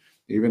person.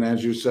 Even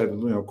as you said,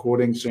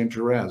 quoting Saint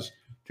Therese,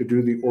 to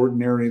do the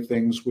ordinary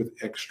things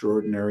with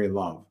extraordinary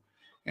love.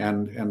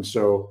 And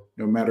so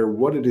no matter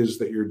what it is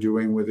that you're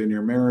doing within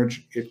your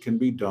marriage, it can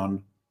be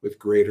done with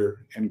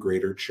greater and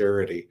greater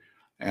charity.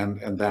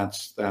 And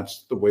that's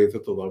the way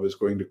that the love is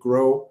going to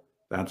grow.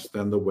 That's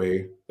then the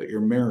way that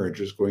your marriage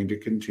is going to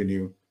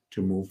continue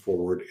to move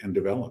forward and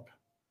develop.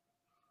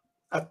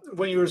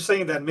 When you were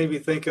saying that, made me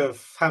think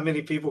of how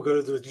many people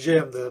go to the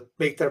gym to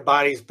make their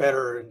bodies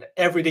better, and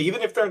every day,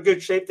 even if they're in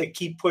good shape, they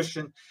keep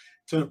pushing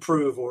to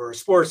improve. Or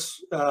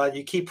sports,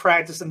 you keep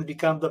practicing to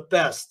become the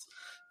best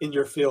in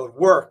your field.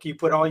 Work, you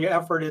put all your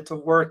effort into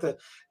work to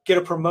get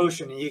a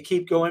promotion, and you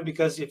keep going,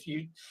 because if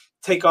you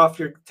take off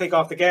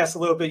the gas a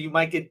little bit, you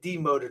might get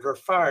demoted or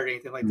fired,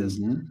 anything like this.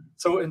 Mm-hmm.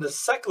 So in the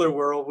secular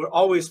world, we're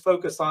always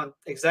focused on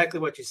exactly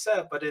what you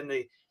said, but in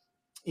the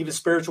even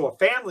spiritual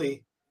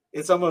family,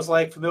 it's almost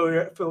like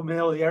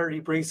familiarity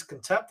breeds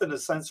contempt, in a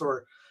sense,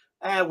 or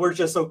we're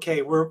just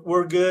okay.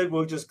 We're good.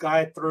 We'll just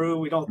guide through.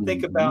 We don't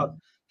think about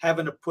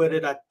having to put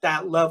it at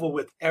that level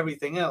with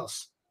everything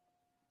else.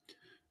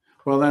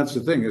 Well, that's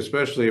the thing,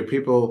 especially if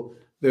people,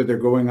 they're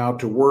going out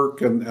to work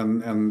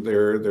and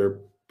they're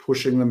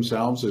pushing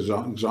themselves,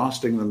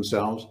 exhausting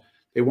themselves.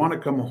 They want to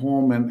come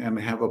home and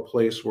have a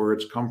place where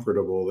it's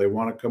comfortable. They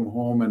want to come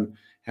home and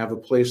have a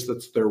place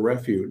that's their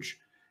refuge.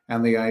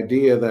 And the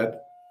idea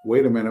that,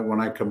 wait a minute,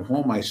 when I come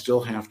home, I still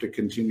have to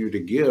continue to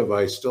give.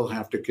 I still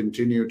have to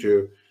continue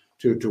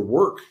to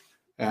work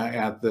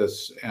at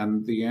this.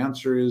 And the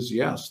answer is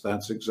yes,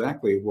 that's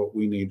exactly what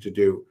we need to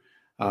do.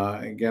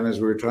 Again, as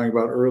we were talking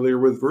about earlier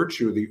with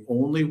virtue, the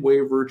only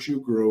way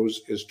virtue grows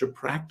is to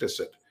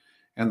practice it.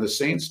 And the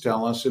saints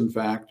tell us, in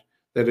fact,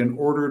 that in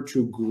order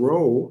to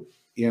grow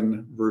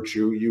in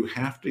virtue, you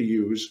have to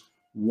use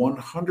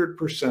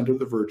 100% of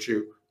the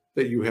virtue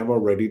that you have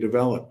already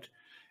developed.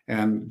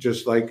 And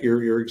just like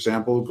your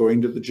example of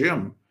going to the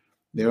gym,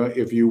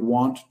 if you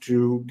want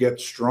to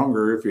get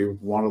stronger, if you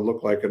want to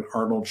look like an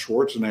Arnold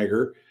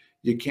Schwarzenegger,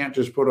 you can't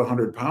just put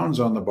 100 pounds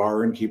on the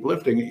bar and keep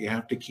lifting it. You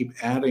have to keep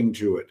adding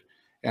to it.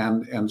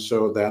 And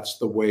so that's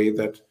the way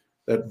that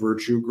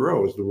virtue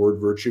grows. The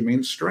word virtue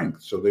means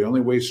strength. So the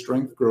only way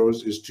strength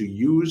grows is to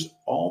use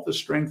all the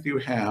strength you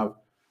have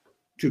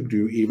to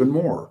do even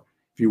more.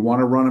 If you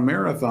want to run a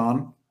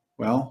marathon,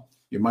 well,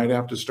 you might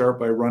have to start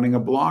by running a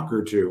block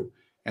or two.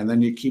 And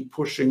then you keep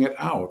pushing it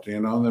out,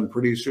 and then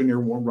pretty soon you're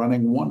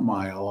running 1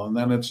 mile, and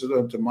then it's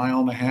a mile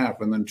and a half,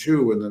 and then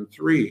 2, and then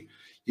 3.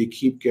 You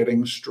keep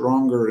getting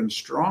stronger and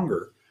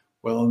stronger.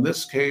 Well, in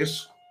this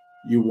case,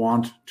 you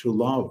want to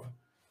love.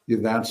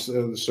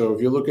 So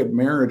if you look at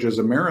marriage as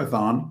a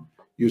marathon,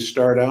 you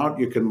start out,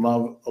 you can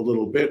love a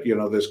little bit.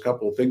 This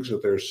couple thinks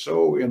that they're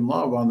so in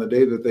love on the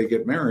day that they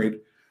get married.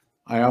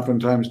 I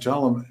oftentimes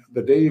tell them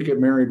the day you get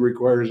married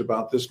requires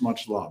about this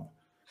much love,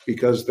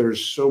 because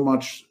there's so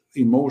much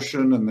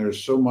emotion and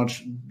there's so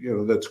much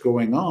that's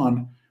going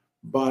on.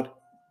 But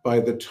by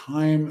the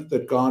time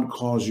that God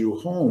calls you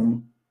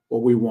home,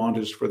 what we want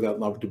is for that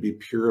love to be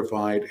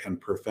purified and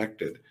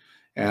perfected,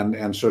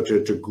 and so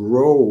to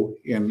grow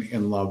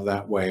in love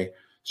that way,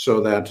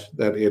 so that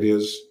it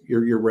is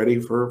you're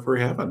ready for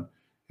heaven.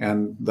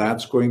 And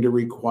that's going to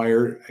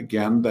require,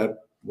 again, that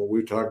what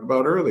we talked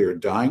about earlier,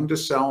 dying to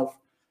self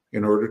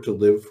in order to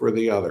live for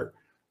the other.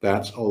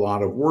 That's a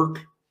lot of work.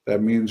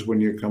 That means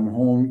when you come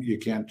home, you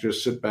can't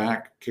just sit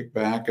back, kick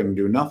back, and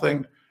do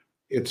nothing.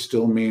 It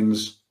still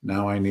means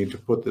now I need to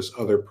put this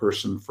other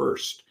person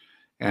first,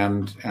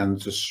 and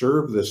to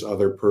serve this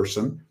other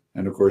person.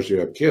 And of course, you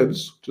have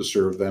kids to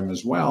serve them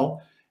as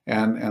well.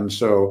 And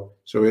so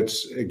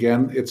it's,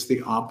 again, it's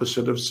the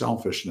opposite of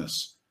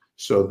selfishness.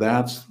 So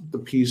that's the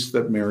piece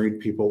that married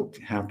people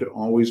have to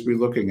always be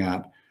looking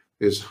at,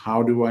 is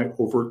how do I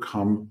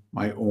overcome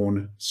my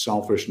own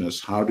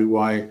selfishness? How do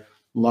I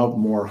love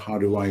more? How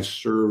do I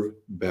serve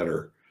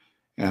better?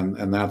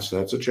 And that's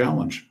a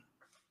challenge.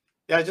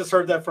 Yeah, I just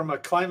heard that from a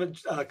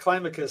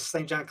Climacus,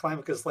 St. John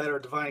Climacus letter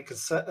of divine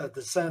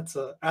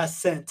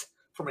ascent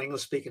from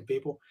English-speaking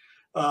people,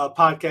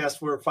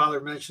 podcast where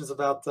Father mentions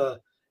about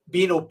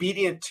being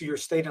obedient to your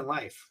state in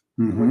life.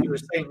 Mm-hmm. What you were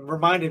saying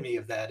reminded me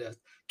of that.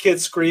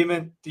 Kids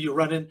screaming, do you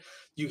run in?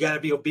 You got to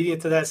be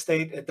obedient to that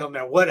state. It don't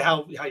matter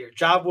how your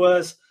job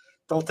was.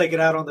 Don't take it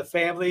out on the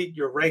family.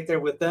 You're right there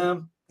with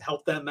them.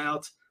 Help them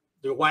out.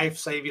 your wife,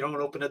 say if you don't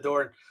open the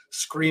door and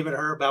scream at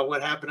her about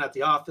what happened at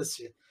the office.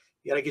 You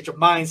got to get your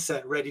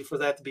mindset ready for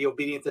that to be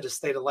obedient to the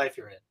state of life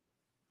you're in.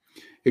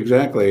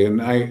 Exactly.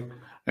 And I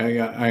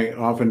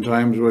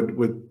oftentimes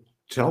would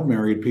tell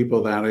married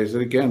people that. I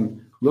said,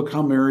 again, look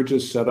how marriage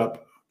is set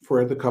up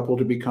for the couple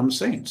to become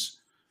saints.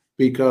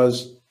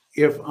 Because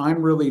if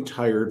I'm really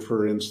tired,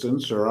 for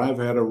instance, or I've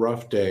had a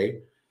rough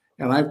day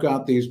and I've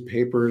got these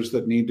papers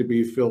that need to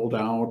be filled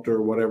out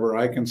or whatever,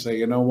 I can say,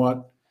 you know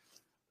what?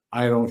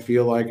 I don't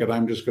feel like it.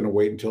 I'm just going to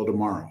wait until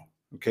tomorrow.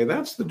 Okay,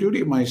 that's the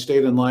duty of my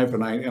state in life,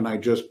 and I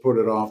just put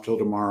it off till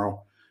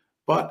tomorrow.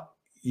 But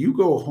you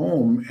go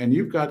home and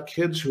you've got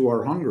kids who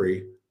are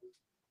hungry,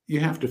 you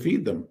have to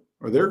feed them,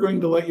 or they're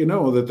going to let you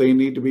know that they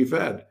need to be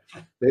fed.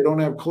 They don't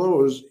have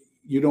clothes.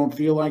 You don't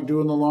feel like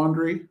doing the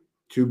laundry?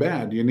 Too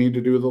bad. You need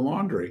to do the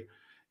laundry.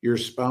 Your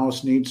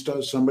spouse needs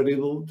somebody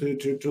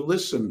to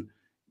listen.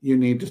 You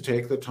need to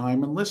take the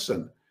time and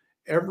listen.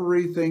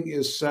 Everything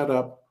is set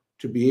up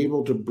to be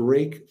able to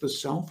break the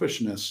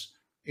selfishness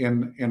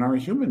in our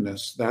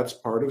humanness. That's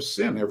part of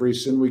sin. Every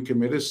sin we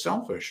commit is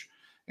selfish.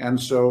 And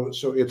so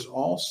it's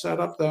all set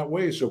up that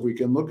way. So if we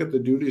can look at the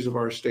duties of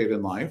our state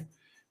in life,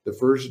 the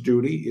first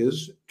duty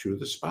is to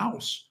the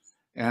spouse,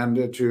 and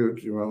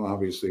well,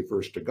 obviously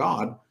first to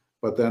God,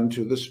 but then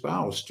to the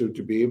spouse, to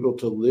be able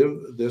to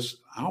live this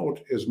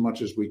out as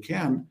much as we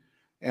can,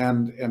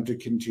 and to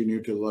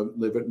continue to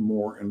live it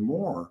more and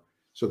more.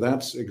 So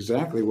that's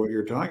exactly what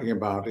you're talking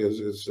about,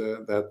 is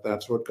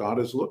that's what God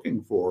is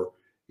looking for,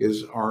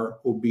 is our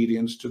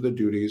obedience to the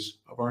duties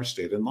of our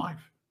state in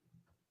life.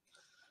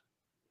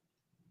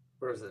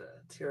 Where is it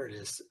at? Here it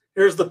is.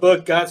 Here's the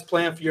book, God's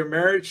Plan for Your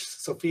Marriage,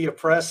 Sophia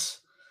Press.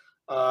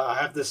 I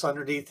have this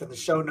underneath in the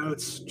show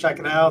notes. Check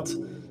it out.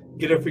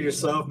 Get it for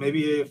yourself.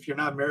 Maybe if you're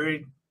not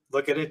married,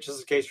 look at it just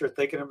in case you're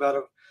thinking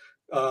about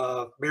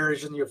a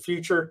marriage in your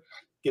future.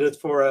 Get it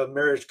for a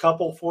marriage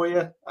couple for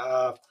you.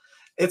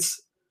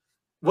 It's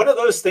one of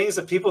those things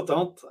that people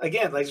don't,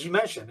 again, like you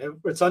mentioned,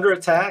 it's under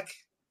attack.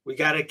 We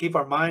got to keep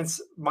our minds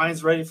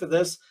ready for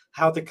this,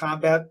 how to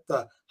combat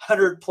the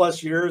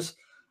 100+ years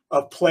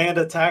of planned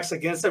attacks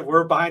against it.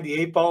 We're behind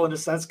the 8 ball in a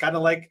sense, kind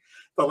of like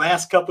the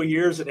last couple of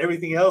years and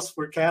everything else.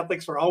 We're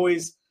Catholics. We're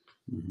always,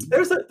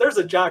 there's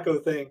a Jocko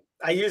thing.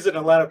 I use it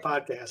in a lot of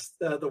podcasts.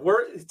 The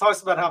word, it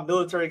talks about how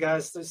military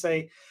guys, they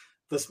say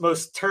this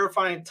most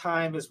terrifying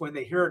time is when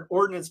they hear an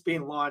ordinance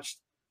being launched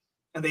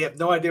and they have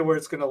no idea where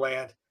it's going to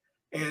land.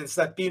 And it's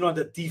that being on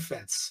the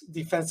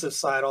defensive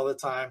side all the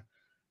time.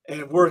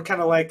 And we're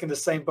kind of like in the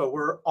same boat.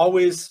 We're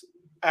always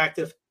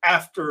active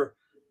after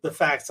the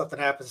fact something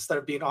happens instead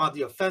of being on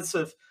the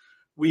offensive.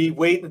 We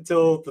wait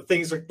until the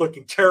things are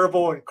looking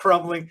terrible and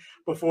crumbling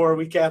before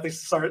we Catholics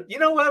start, you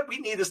know what, we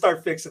need to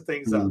start fixing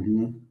things up.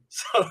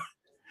 So,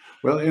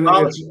 well, and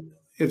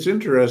it's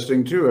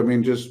interesting too. I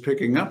mean, just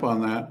picking up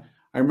on that,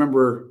 I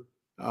remember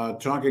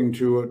talking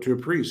to a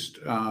priest.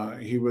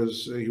 He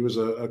was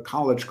a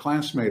college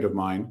classmate of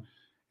mine,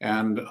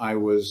 and I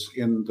was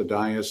in the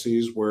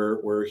diocese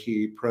where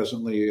he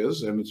presently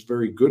is, and it's a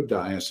very good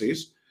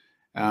diocese.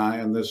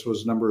 And this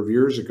was a number of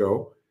years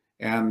ago.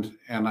 And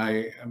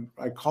I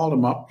called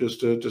him up just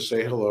to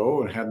say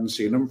hello, and hadn't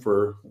seen him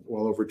for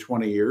well over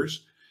 20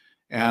 years.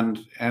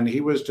 And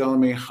he was telling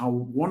me how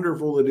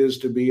wonderful it is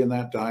to be in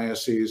that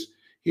diocese.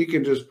 He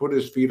can just put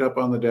his feet up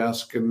on the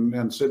desk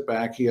and sit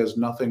back. He has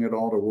nothing at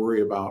all to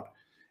worry about.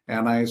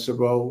 And I said,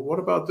 well, what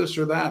about this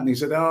or that? And he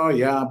said, oh,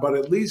 yeah, but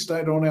at least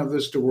I don't have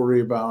this to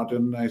worry about.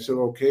 And I said,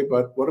 okay,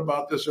 but what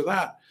about this or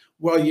that?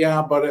 Well,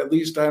 yeah, but at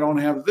least I don't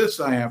have this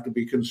I have to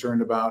be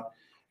concerned about.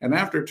 And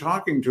after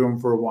talking to him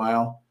for a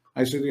while,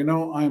 I said, you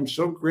know, I'm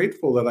so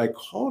grateful that I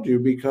called you,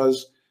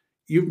 because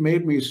you've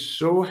made me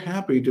so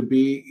happy to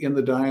be in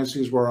the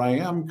diocese where I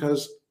am,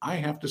 because I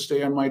have to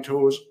stay on my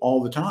toes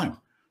all the time.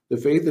 The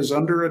faith is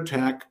under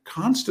attack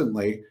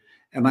constantly,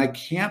 and I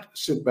can't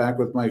sit back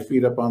with my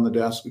feet up on the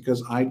desk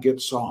because I'd get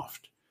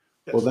soft.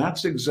 Yes. Well,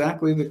 that's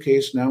exactly the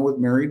case now with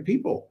married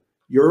people.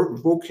 Your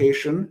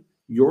vocation,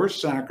 your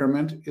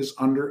sacrament is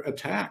under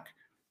attack.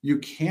 You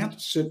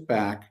can't sit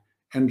back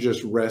and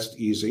just rest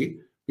easy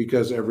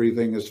because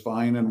everything is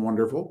fine and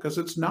wonderful, because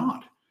it's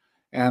not.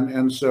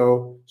 And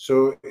so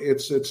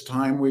it's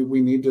time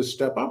we need to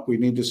step up. We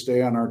need to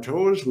stay on our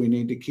toes. We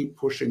need to keep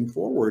pushing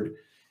forward.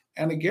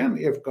 And again,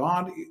 if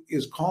God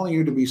is calling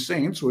you to be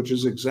saints, which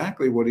is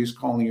exactly what he's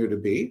calling you to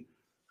be,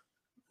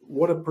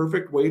 what a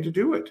perfect way to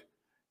do it.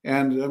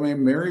 And I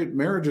mean,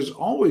 marriage has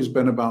always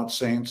been about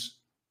saints,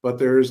 but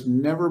there's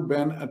never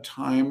been a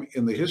time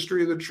in the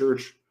history of the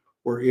church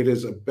where it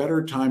is a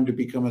better time to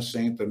become a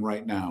saint than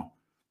right now,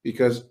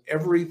 because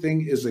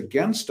everything is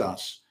against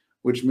us,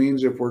 which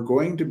means if we're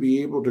going to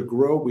be able to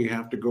grow, we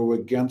have to go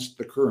against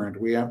the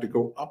current. We have to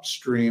go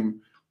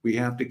upstream. We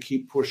have to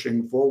keep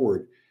pushing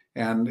forward.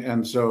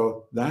 And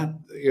so that,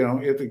 you know,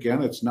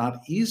 it's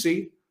not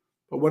easy,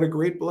 but what a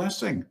great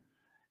blessing.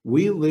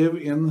 We live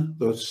in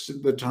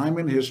the time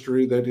in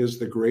history that is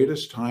the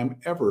greatest time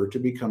ever to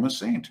become a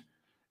saint.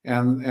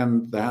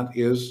 And that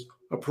is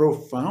a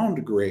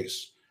profound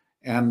grace.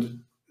 And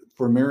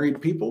for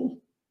married people,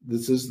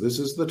 this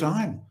is the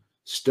time.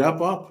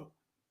 Step up,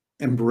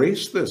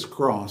 embrace this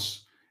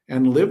cross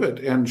and live it,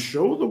 and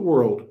show the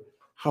world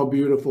how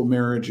beautiful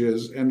marriage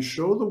is, and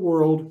show the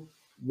world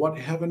what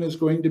heaven is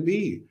going to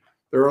be.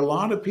 There are a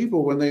lot of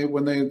people when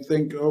they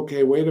think,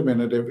 okay, wait a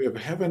minute, if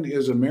heaven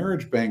is a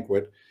marriage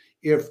banquet,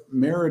 if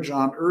marriage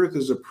on earth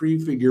is a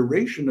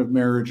prefiguration of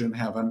marriage in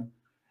heaven,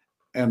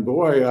 and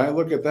boy, I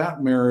look at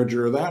that marriage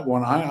or that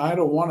one, I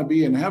don't want to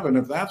be in heaven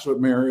if that's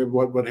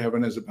what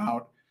heaven is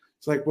about.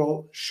 It's like,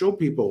 well, show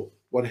people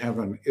what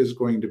heaven is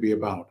going to be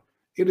about.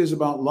 It is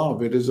about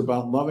love. It is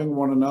about loving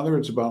one another.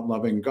 It's about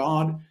loving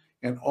God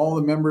and all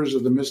the members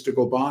of the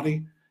mystical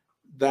body.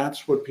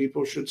 That's what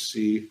people should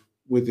see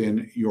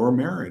within your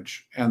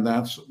marriage. And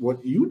that's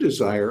what you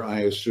desire,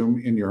 I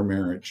assume, in your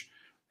marriage.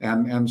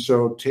 And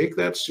so take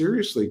that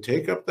seriously.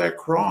 Take up that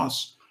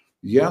cross.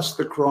 Yes,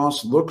 the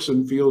cross looks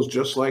and feels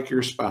just like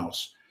your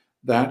spouse.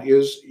 That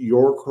is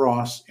your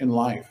cross in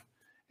life.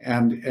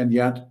 And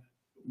yet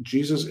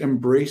Jesus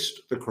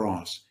embraced the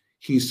cross.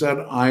 He said,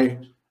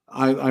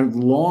 I've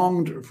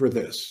longed for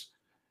this.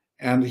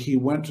 And he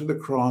went to the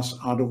cross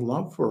out of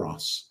love for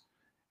us.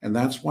 And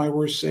that's why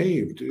we're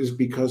saved, is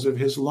because of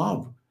his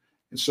love.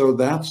 And so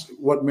that's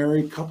what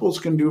married couples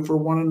can do for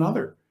one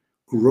another.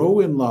 Grow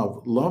in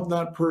love. Love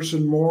that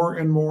person more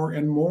and more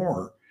and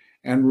more.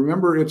 And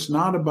remember, it's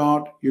not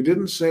about, you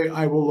didn't say,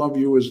 I will love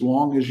you as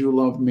long as you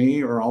love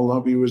me, or I'll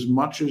love you as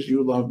much as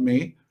you love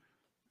me.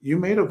 You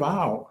made a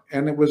vow,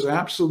 and it was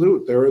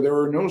absolute.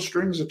 There are no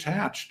strings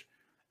attached.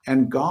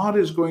 And God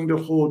is going to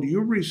hold you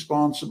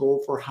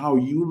responsible for how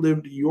you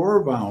lived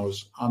your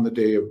vows on the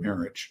day of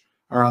marriage,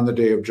 or on the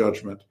day of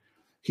judgment.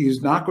 He's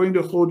not going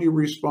to hold you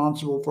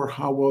responsible for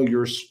how well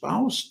your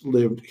spouse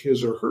lived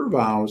his or her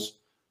vows,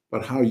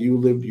 but how you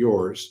lived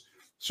yours.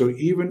 So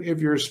even if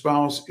your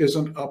spouse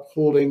isn't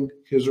upholding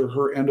his or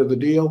her end of the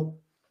deal,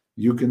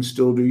 you can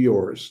still do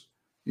yours.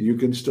 You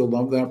can still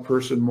love that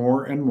person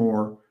more and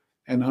more,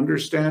 and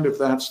understand, if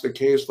that's the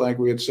case, like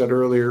we had said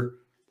earlier,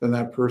 then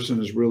that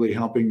person is really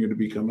helping you to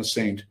become a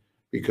saint,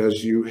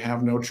 because you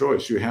have no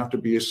choice. You have to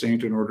be a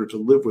saint in order to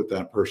live with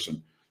that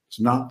person. It's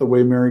not the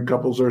way married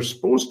couples are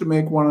supposed to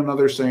make one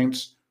another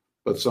saints,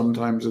 but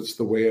sometimes it's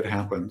the way it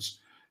happens.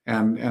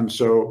 And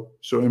so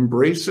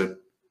embrace it,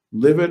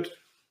 live it,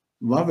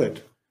 love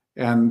it,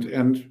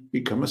 and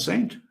become a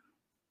saint.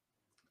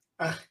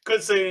 I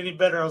couldn't say it any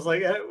better.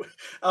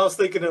 I was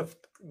thinking of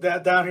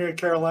that down here in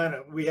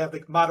Carolina. We have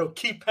the motto,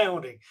 keep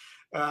pounding.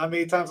 How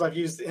many times I've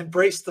used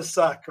embrace the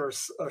suck, or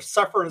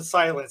suffer in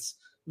silence,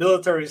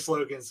 military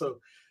slogan.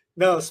 So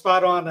no,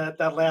 spot on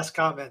that last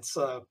comments.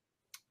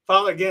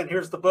 Father, again,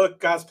 here's the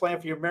book, God's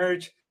Plan for Your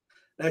Marriage,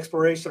 an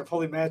exploration of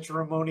holy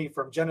matrimony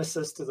from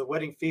Genesis to the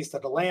wedding feast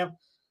of the Lamb.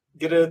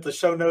 Get it at the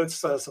show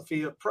notes,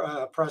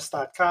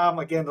 sophiapress.com.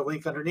 Again, the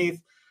link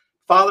underneath.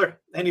 Father,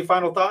 any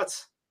final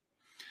thoughts?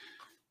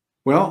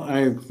 Well,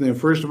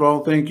 first of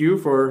all, thank you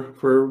for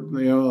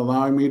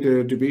allowing me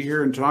to be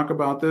here and talk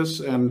about this.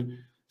 And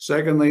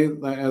secondly,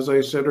 as I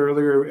said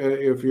earlier,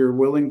 if you're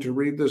willing to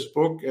read this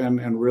book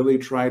and really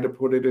try to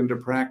put it into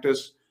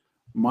practice,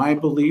 my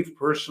belief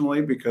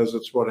personally, because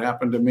it's what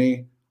happened to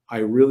me, I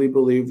really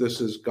believe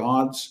this is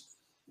God's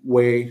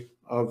way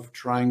of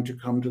trying to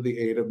come to the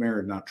aid of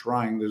marriage. Not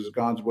trying, this is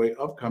God's way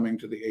of coming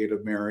to the aid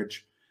of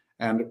marriage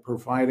and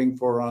providing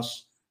for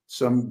us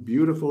some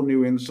beautiful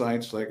new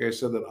insights, like I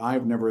said, that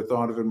I've never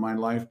thought of in my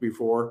life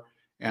before.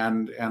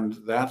 And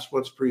that's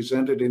what's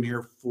presented in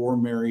here for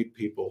married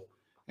people.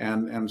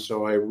 And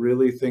so I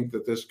really think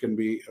that this can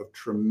be of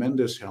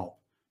tremendous help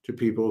to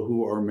people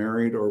who are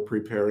married or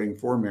preparing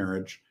for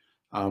marriage,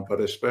 but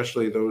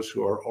especially those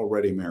who are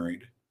already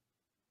married.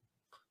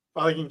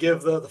 Well, you can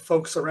give the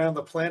folks around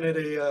the planet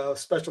a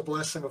special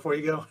blessing before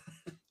you go.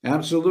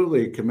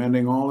 Absolutely.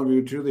 Commending all of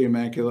you to the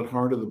Immaculate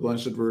Heart of the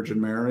Blessed Virgin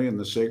Mary and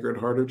the Sacred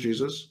Heart of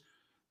Jesus,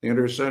 the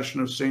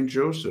intercession of Saint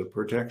Joseph,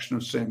 protection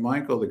of Saint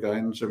Michael, the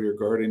guidance of your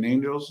guardian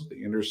angels,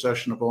 the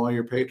intercession of all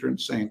your patron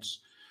saints,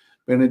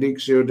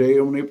 benedictio Dei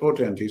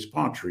omnipotentis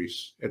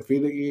Patris, et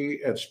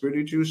Filii et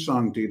Spiritus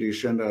Sancti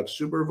descendat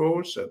super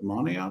vos et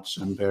maneat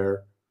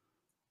semper.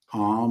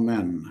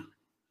 Amen.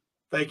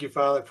 Thank you,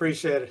 Father.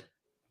 Appreciate it.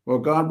 Well,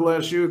 God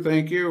bless you.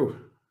 Thank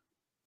you.